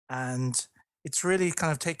 And it's really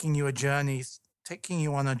kind of taking you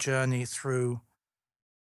on a journey through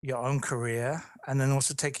your own career, and then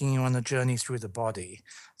also taking you on a journey through the body.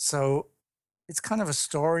 So it's kind of a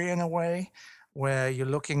story in a way where you're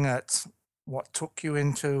looking at what took you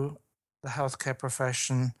into the healthcare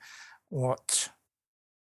profession, what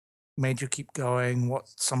made you keep going, what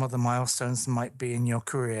some of the milestones might be in your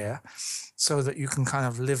career, so that you can kind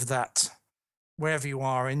of live that wherever you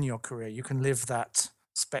are in your career, you can live that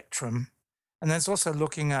spectrum. And there's also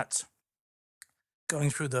looking at going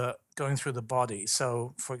through the body.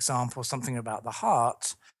 So, for example, something about the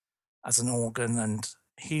heart as an organ and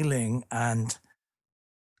healing and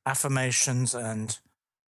affirmations and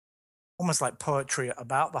almost like poetry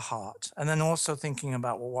about the heart. And then also thinking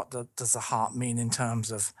about, well, does the heart mean in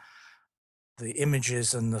terms of the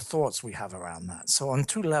images and the thoughts we have around that. So on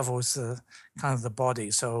two levels, kind of the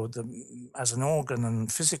body, so as an organ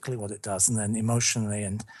and physically what it does, and then emotionally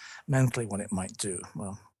and mentally what it might do.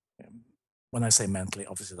 Well, when I say mentally,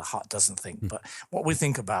 obviously the heart doesn't think, but what we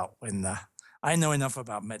think about I know enough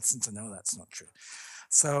about medicine to know that's not true.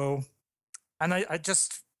 So, and it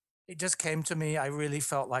just came to me. I really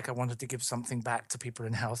felt like I wanted to give something back to people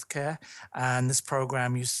in healthcare. And this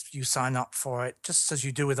program, you sign up for it just as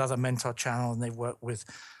you do with other mentor channels. And they work with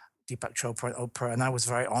Deepak Chopra and Oprah. And I was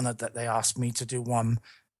very honored that they asked me to do one,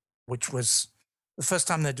 which was the first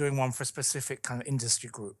time they're doing one for a specific kind of industry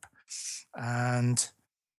group. And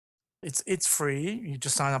it's free. You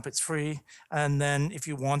just sign up, it's free. And then if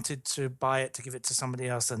you wanted to buy it to give it to somebody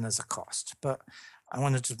else, then there's a cost. But I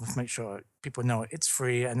wanted to make sure people know it's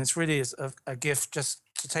free, and it's really a gift just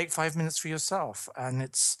to take 5 minutes for yourself. And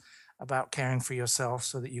it's about caring for yourself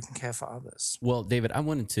so that you can care for others. Well, David, I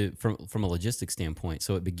wanted to, from a logistics standpoint,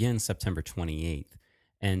 so it begins September 28th.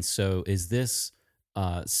 And so is this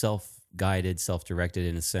self-guided, self-directed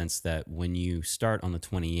in a sense that when you start on the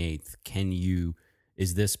 28th,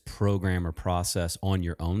 is this program or process on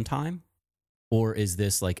your own time? Or is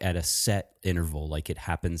this like at a set interval, like it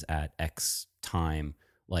happens at X time?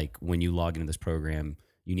 Like when you log into this program,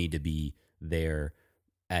 you need to be there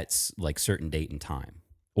at like certain date and time,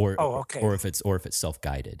 or okay. or if it's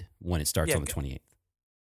self-guided when it starts on the 28th.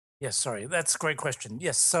 Yes, sorry, that's a great question.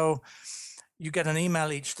 Yes, so you get an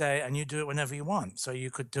email each day, and you do it whenever you want. So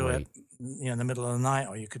you could do it, in the middle of the night,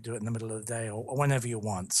 or you could do it in the middle of the day, or whenever you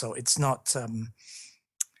want. So it's not.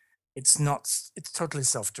 It's totally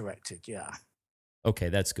self-directed. Yeah. Okay,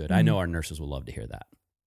 that's good. I know our nurses will love to hear that.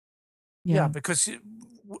 Yeah, because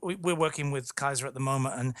we're working with Kaiser at the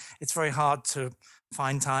moment, and it's very hard to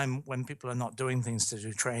find time when people are not doing things to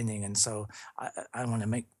do training. And so I want to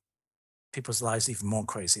make people's lives even more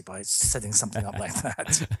crazy by setting something up like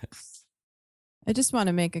that. I just want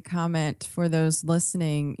to make a comment for those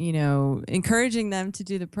listening, encouraging them to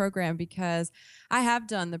do the program, because I have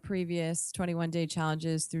done the previous 21-day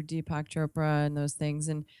challenges through Deepak Chopra and those things.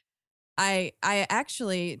 And I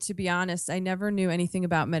actually, to be honest, I never knew anything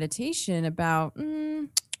about meditation about,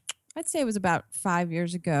 I'd say it was about 5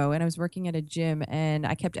 years ago. And I was working at a gym and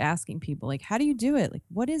I kept asking people, like, how do you do it? Like,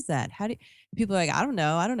 what is that? People are like, I don't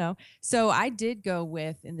know. I don't know. So I did go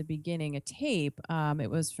with, in the beginning, a tape.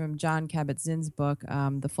 It was from John Kabat-Zinn's book,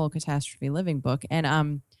 The Full Catastrophe Living book.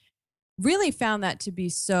 And really found that to be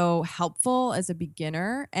so helpful as a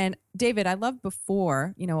beginner. And David, I loved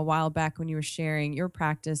before, a while back when you were sharing your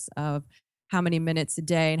practice of how many minutes a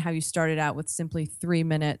day and how you started out with simply 3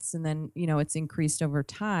 minutes and then, it's increased over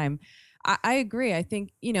time. I agree. I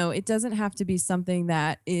think, it doesn't have to be something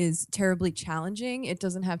that is terribly challenging. It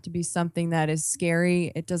doesn't have to be something that is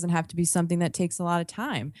scary. It doesn't have to be something that takes a lot of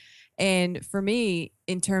time. And for me,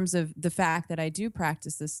 in terms of the fact that I do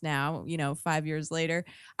practice this now, 5 years later,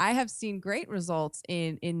 I have seen great results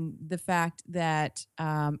in the fact that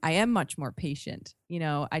I am much more patient.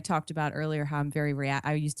 I talked about earlier how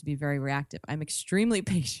I used to be very reactive. I'm extremely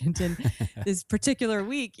patient. And this particular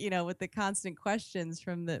week, with the constant questions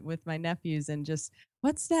with my nephews and just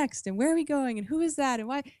what's next and where are we going and who is that and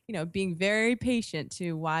why, being very patient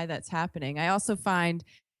to why that's happening. I also find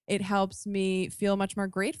it helps me feel much more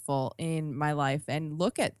grateful in my life and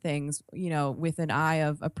look at things, with an eye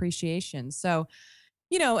of appreciation. So,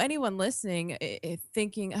 anyone listening,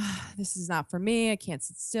 thinking, this is not for me, I can't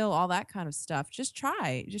sit still, all that kind of stuff, just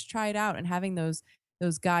try it out. And having those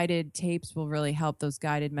guided tapes will really help, those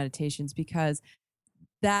guided meditations, because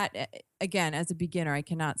that, again, as a beginner, I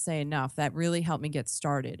cannot say enough, that really helped me get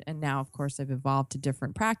started. And now, of course, I've evolved to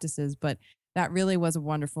different practices, but that really was a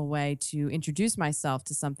wonderful way to introduce myself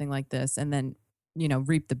to something like this and then,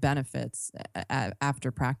 reap the benefits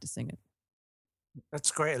after practicing it.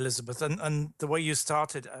 That's great, Elizabeth. And the way you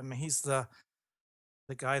started, I mean, he's the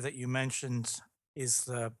guy that you mentioned is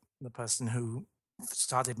the person who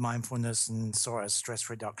started mindfulness and saw it as stress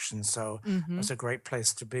reduction. So Mm-hmm. that's a great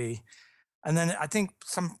place to be. And then I think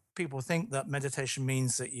some people think that meditation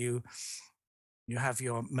means that you have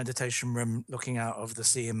your meditation room looking out over the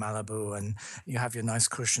sea in Malibu, and you have your nice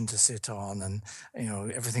cushion to sit on, and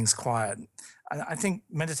everything's quiet. I think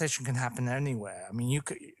meditation can happen anywhere. I mean, you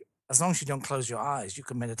could, as long as you don't close your eyes, you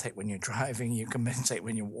can meditate when you're driving, you can meditate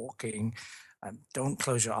when you're walking. Don't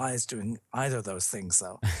close your eyes doing either of those things,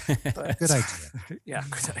 though. But, good idea. Yeah,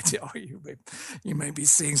 good idea. Or you may be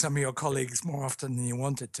seeing some of your colleagues more often than you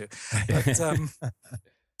wanted to.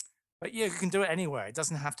 But yeah, you can do it anywhere. It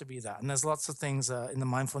doesn't have to be that. And there's lots of things in the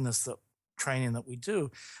mindfulness training that we do,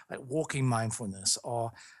 like walking mindfulness,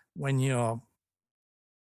 or when you're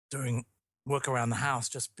doing work around the house,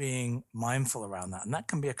 just being mindful around that. And that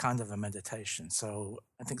can be a kind of a meditation. So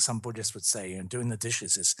I think some Buddhists would say, doing the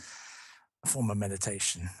dishes is a form of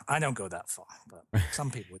meditation. I don't go that far, but some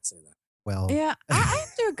people would say that. Well, yeah, I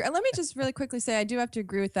have to agree. Let me just really quickly say I do have to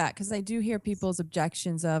agree with that, because I do hear people's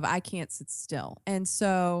objections of I can't sit still. And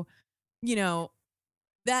so,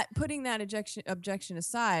 that putting that objection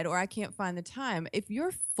aside, or I can't find the time, if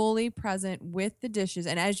you're fully present with the dishes,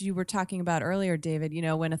 and as you were talking about earlier, David,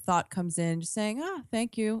 when a thought comes in, just saying,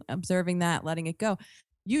 thank you, observing that, letting it go.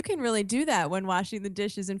 You can really do that when washing the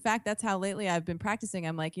dishes. In fact, that's how lately I've been practicing.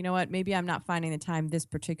 I'm like, you know what, maybe I'm not finding the time this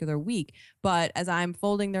particular week, but as I'm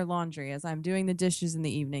folding their laundry, as I'm doing the dishes in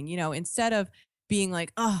the evening, instead of being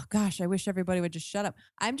like, oh gosh, I wish everybody would just shut up,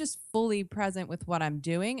 I'm just fully present with what I'm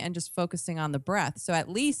doing and just focusing on the breath. So at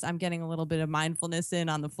least I'm getting a little bit of mindfulness in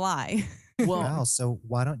on the fly. Wow. So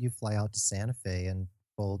why don't you fly out to Santa Fe and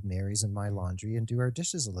fold Mary's and my laundry and do our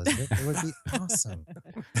dishes, Elizabeth? It would be awesome.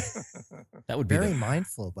 That would be very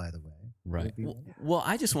mindful, by the way. Right. Well,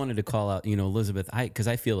 I just wanted to call out, Elizabeth, because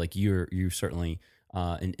I feel like you're certainly,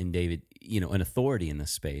 and David, an authority in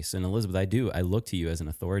this space. And Elizabeth, I look to you as an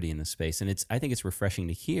authority in this space. And I think it's refreshing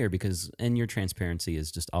to hear, and your transparency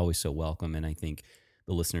is just always so welcome. And I think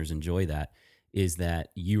the listeners enjoy that, is that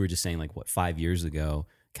you were just saying, like, 5 years ago,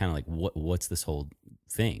 kind of like, what's this whole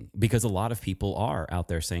thing? Because a lot of people are out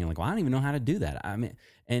there saying, like, well, I don't even know how to do that. I mean,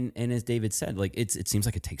 and as David said, like, it seems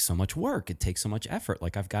like it takes so much work. It takes so much effort.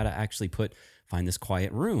 Like, I've got to actually find this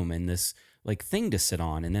quiet room and this like thing to sit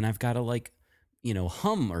on. And then I've got to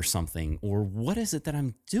hum or something, or what is it that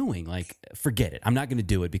I'm doing? Like, forget it. I'm not going to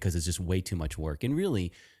do it because it's just way too much work. And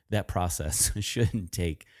really that process shouldn't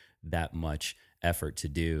take that much effort to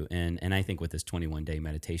do. And I think with this 21-day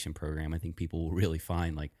meditation program, I think people will really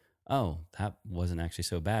find, like, oh, that wasn't actually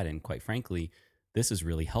so bad. And quite frankly, this is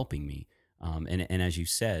really helping me. And as you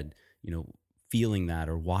said, feeling that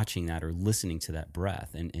or watching that or listening to that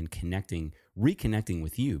breath and connecting reconnecting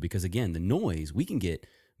with you, because again, the noise, we can get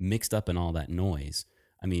mixed up in all that noise.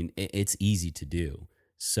 I mean, it's easy to do.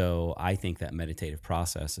 So I think that meditative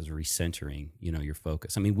process is recentering, your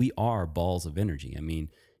focus. I mean, we are balls of energy. I mean,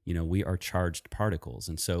 we are charged particles.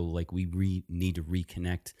 And so like we need to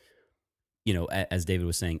reconnect, as David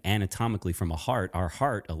was saying, anatomically from our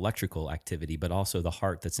heart, electrical activity, but also the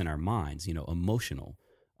heart that's in our minds, emotional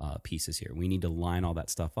pieces here. We need to line all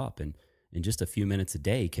that stuff up. And in just a few minutes a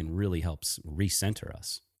day can really help recenter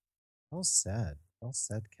us. Well said. Well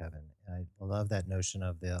said, Kevin. I love that notion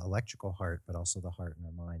of the electrical heart, but also the heart in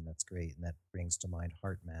our mind. That's great. And that brings to mind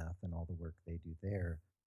heart math and all the work they do there.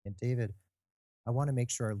 And David, I want to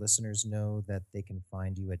make sure our listeners know that they can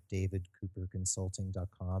find you at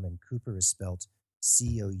davidcouperconsulting.com. And Couper is spelled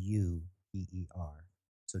Couper.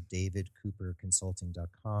 So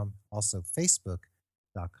davidcouperconsulting.com. Also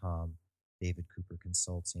facebook.com, David Couper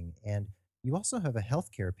Consulting. And you also have a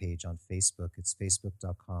healthcare page on Facebook. It's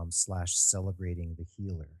facebook.com/celebrating the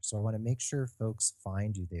healer. So I want to make sure folks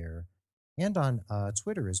find you there. And on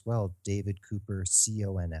Twitter as well, David Couper,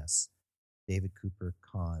 CONS, David Couper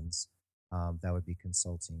Cons. That would be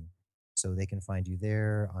consulting. So they can find you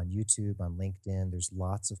there on YouTube, on LinkedIn. There's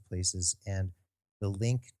lots of places. And the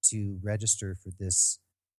link to register for this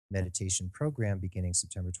meditation program beginning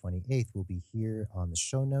September 28th will be here on the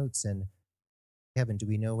show notes. And Kevin, do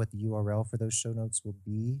we know what the URL for those show notes will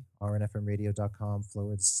be? rnfmradio.com /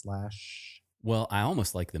 Well, I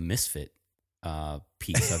almost like the Misfit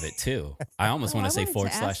piece of it too. I almost want to say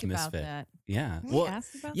 / Misfit. Yeah. Can we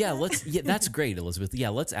ask about that? Yeah, that's great, Elizabeth. Yeah,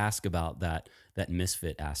 let's ask about that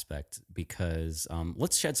Misfit aspect, because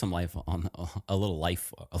let's shed some light on a little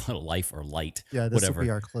life or light. Yeah, this whatever. will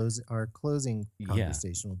be our closing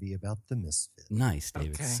conversation will be about the Misfit. Nice,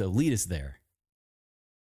 David. Okay. So lead us there.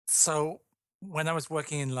 So when I was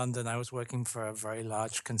working in London, I was working for a very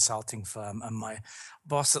large consulting firm, and my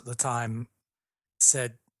boss at the time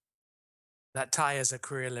said, that tie is a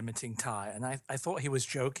career limiting tie. And I thought he was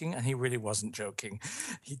joking, and he really wasn't joking.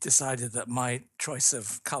 He decided that my choice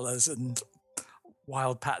of colors and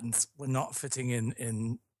wild patterns were not fitting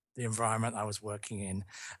in the environment I was working in.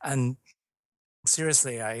 And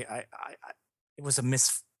seriously, it was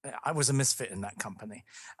I was a misfit in that company,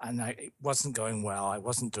 and it wasn't going well. I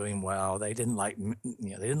wasn't doing well. They didn't like,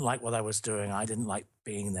 they didn't like what I was doing. I didn't like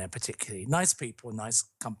being there particularly. Nice people, nice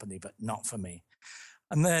company, but not for me.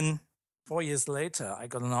 And then 4 years later, I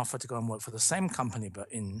got an offer to go and work for the same company,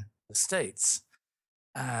 but in the States.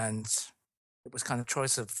 And it was kind of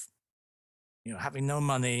choice of, having no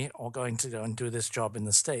money or going to go and do this job in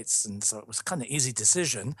the States. And so it was kind of easy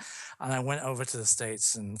decision. And I went over to the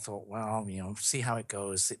States and thought, well, see how it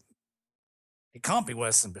goes. It can't be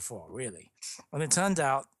worse than before, really. And it turned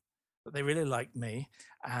out that they really liked me,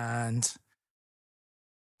 and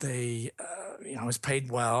they, I was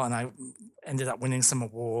paid well, and I ended up winning some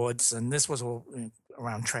awards. And this was all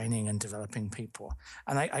around training and developing people.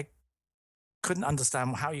 And I couldn't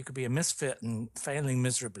understand how you could be a misfit and failing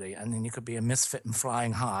miserably, and then you could be a misfit and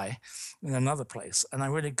flying high in another place. And I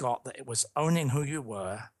really got that it was owning who you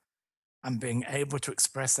were and being able to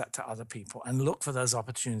express that to other people and look for those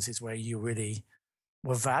opportunities where you really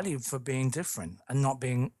were valued for being different and not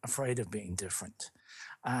being afraid of being different.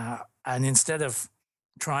 And instead of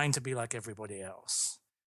trying to be like everybody else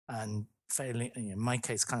and failing, in my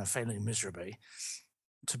case, kind of failing miserably,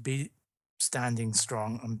 to be standing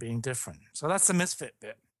strong and being different. So that's the misfit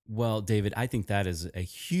bit. Well, David, I think that is a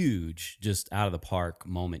huge, just out of the park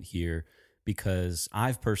moment here, because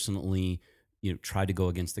I've personally, tried to go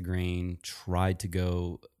against the grain, tried to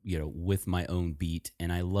go, with my own beat.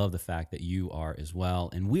 And I love the fact that you are as well.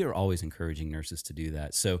 And we are always encouraging nurses to do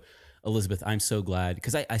that. So Elizabeth, I'm so glad,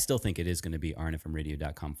 because I still think it is going to be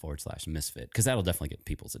rnfmradio.com / misfit, because that'll definitely get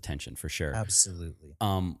people's attention for sure. Absolutely.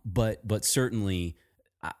 But certainly,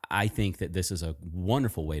 I think that this is a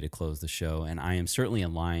wonderful way to close the show, and I am certainly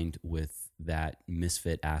aligned with that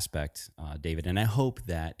misfit aspect, David. And I hope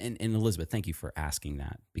that, and Elizabeth, thank you for asking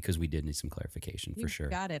that, because we did need some clarification for sure.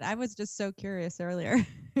 Got it. I was just so curious earlier.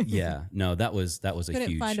 Yeah, no, that was a huge.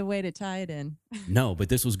 Couldn't find a way to tie it in. No, but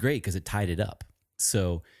this was great because it tied it up.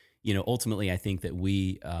 So, ultimately, I think that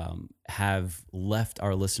we have left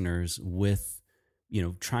our listeners with,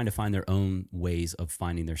 trying to find their own ways of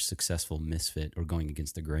finding their successful misfit, or going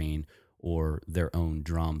against the grain, or their own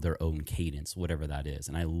drum, their own cadence, whatever that is.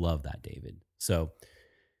 And I love that, David. So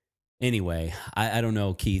anyway, I don't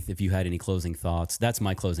know, Keith, if you had any closing thoughts. That's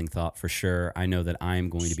my closing thought for sure. I know that I am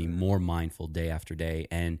going to be more mindful day after day,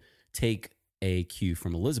 and take a cue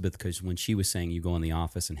from Elizabeth, because when she was saying you go in the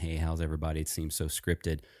office and, hey, how's everybody? It seems so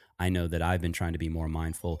scripted. I know that I've been trying to be more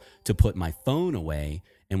mindful to put my phone away.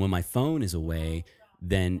 And when my phone is away,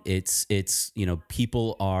 then it's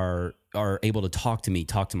people are able to talk to me,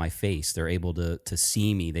 talk to my face. They're able to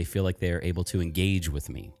see me. They feel like they're able to engage with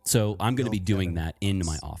me. So I'm going to be doing that in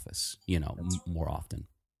my office, more often.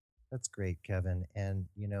 That's great, Kevin. And,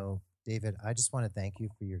 David, I just want to thank you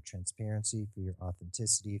for your transparency, for your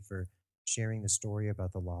authenticity, for sharing the story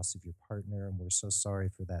about the loss of your partner. And we're so sorry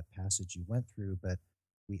for that passage you went through, but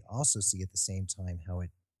we also see at the same time how it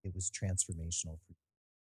was transformational for you.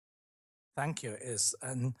 Thank you. It is.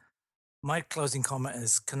 And my closing comment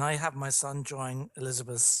is, can I have my son join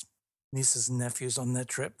Elizabeth's nieces and nephews on their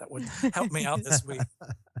trip? That would help me out this week.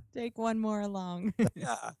 Take one more along.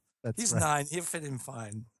 Yeah. That's He's right. 9. He'll fit in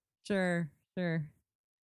fine. Sure.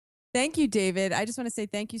 Thank you, David. I just want to say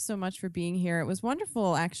thank you so much for being here. It was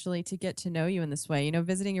wonderful, actually, to get to know you in this way.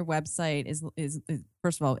 Visiting your website is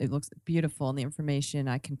first of all, it looks beautiful, and the information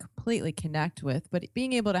I can completely connect with. But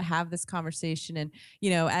being able to have this conversation, and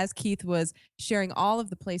as Keith was sharing all of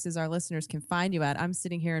the places our listeners can find you at, I'm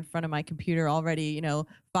sitting here in front of my computer already,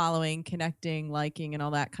 following, connecting, liking, and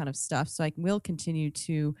all that kind of stuff. So I will continue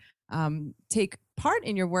to take part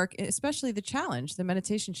in your work, especially the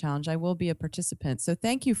meditation challenge. I will be a participant. So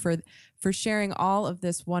thank you for sharing all of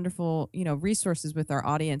this wonderful, resources with our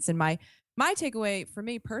audience. And my takeaway for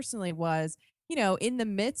me personally was, in the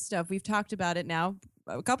midst of, we've talked about it now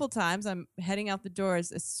a couple times, I'm heading out the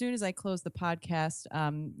doors as soon as I close the podcast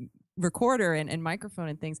recorder and microphone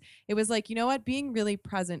and things. It was like, being really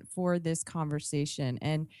present for this conversation.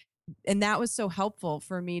 And that was so helpful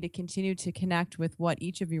for me to continue to connect with what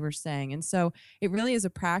each of you were saying. And so it really is a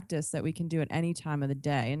practice that we can do at any time of the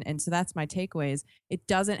day. And so that's my takeaway is it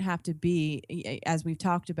doesn't have to be, as we've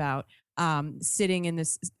talked about, sitting in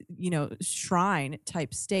this, shrine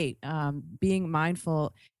type state. Being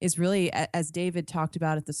mindful is really, as David talked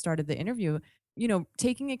about at the start of the interview,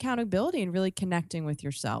 taking accountability and really connecting with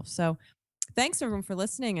yourself. So thanks everyone for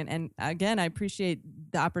listening. And again, I appreciate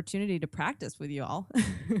the opportunity to practice with you all.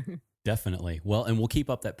 Definitely. Well, and we'll keep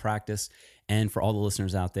up that practice. And for all the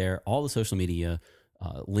listeners out there, all the social media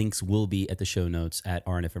links will be at the show notes at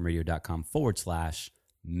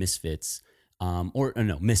rnfmradio.com/misfits.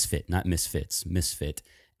 Misfit, not misfits, misfit.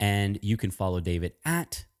 And you can follow David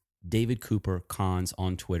at David Couper Cons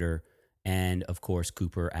on Twitter. And of course,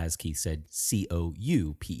 Couper, as Keith said,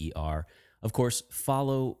 Couper. Of course,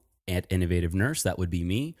 follow at Innovative Nurse, that would be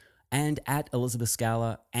me, and at Elizabeth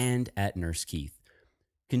Scala, and at Nurse Keith.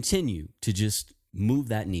 Continue to just move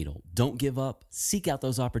that needle. Don't give up. Seek out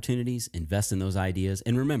those opportunities, invest in those ideas,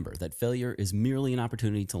 and remember that failure is merely an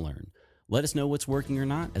opportunity to learn. Let us know what's working or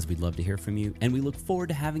not, as we'd love to hear from you, and we look forward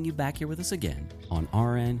to having you back here with us again on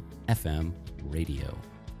RN FM Radio.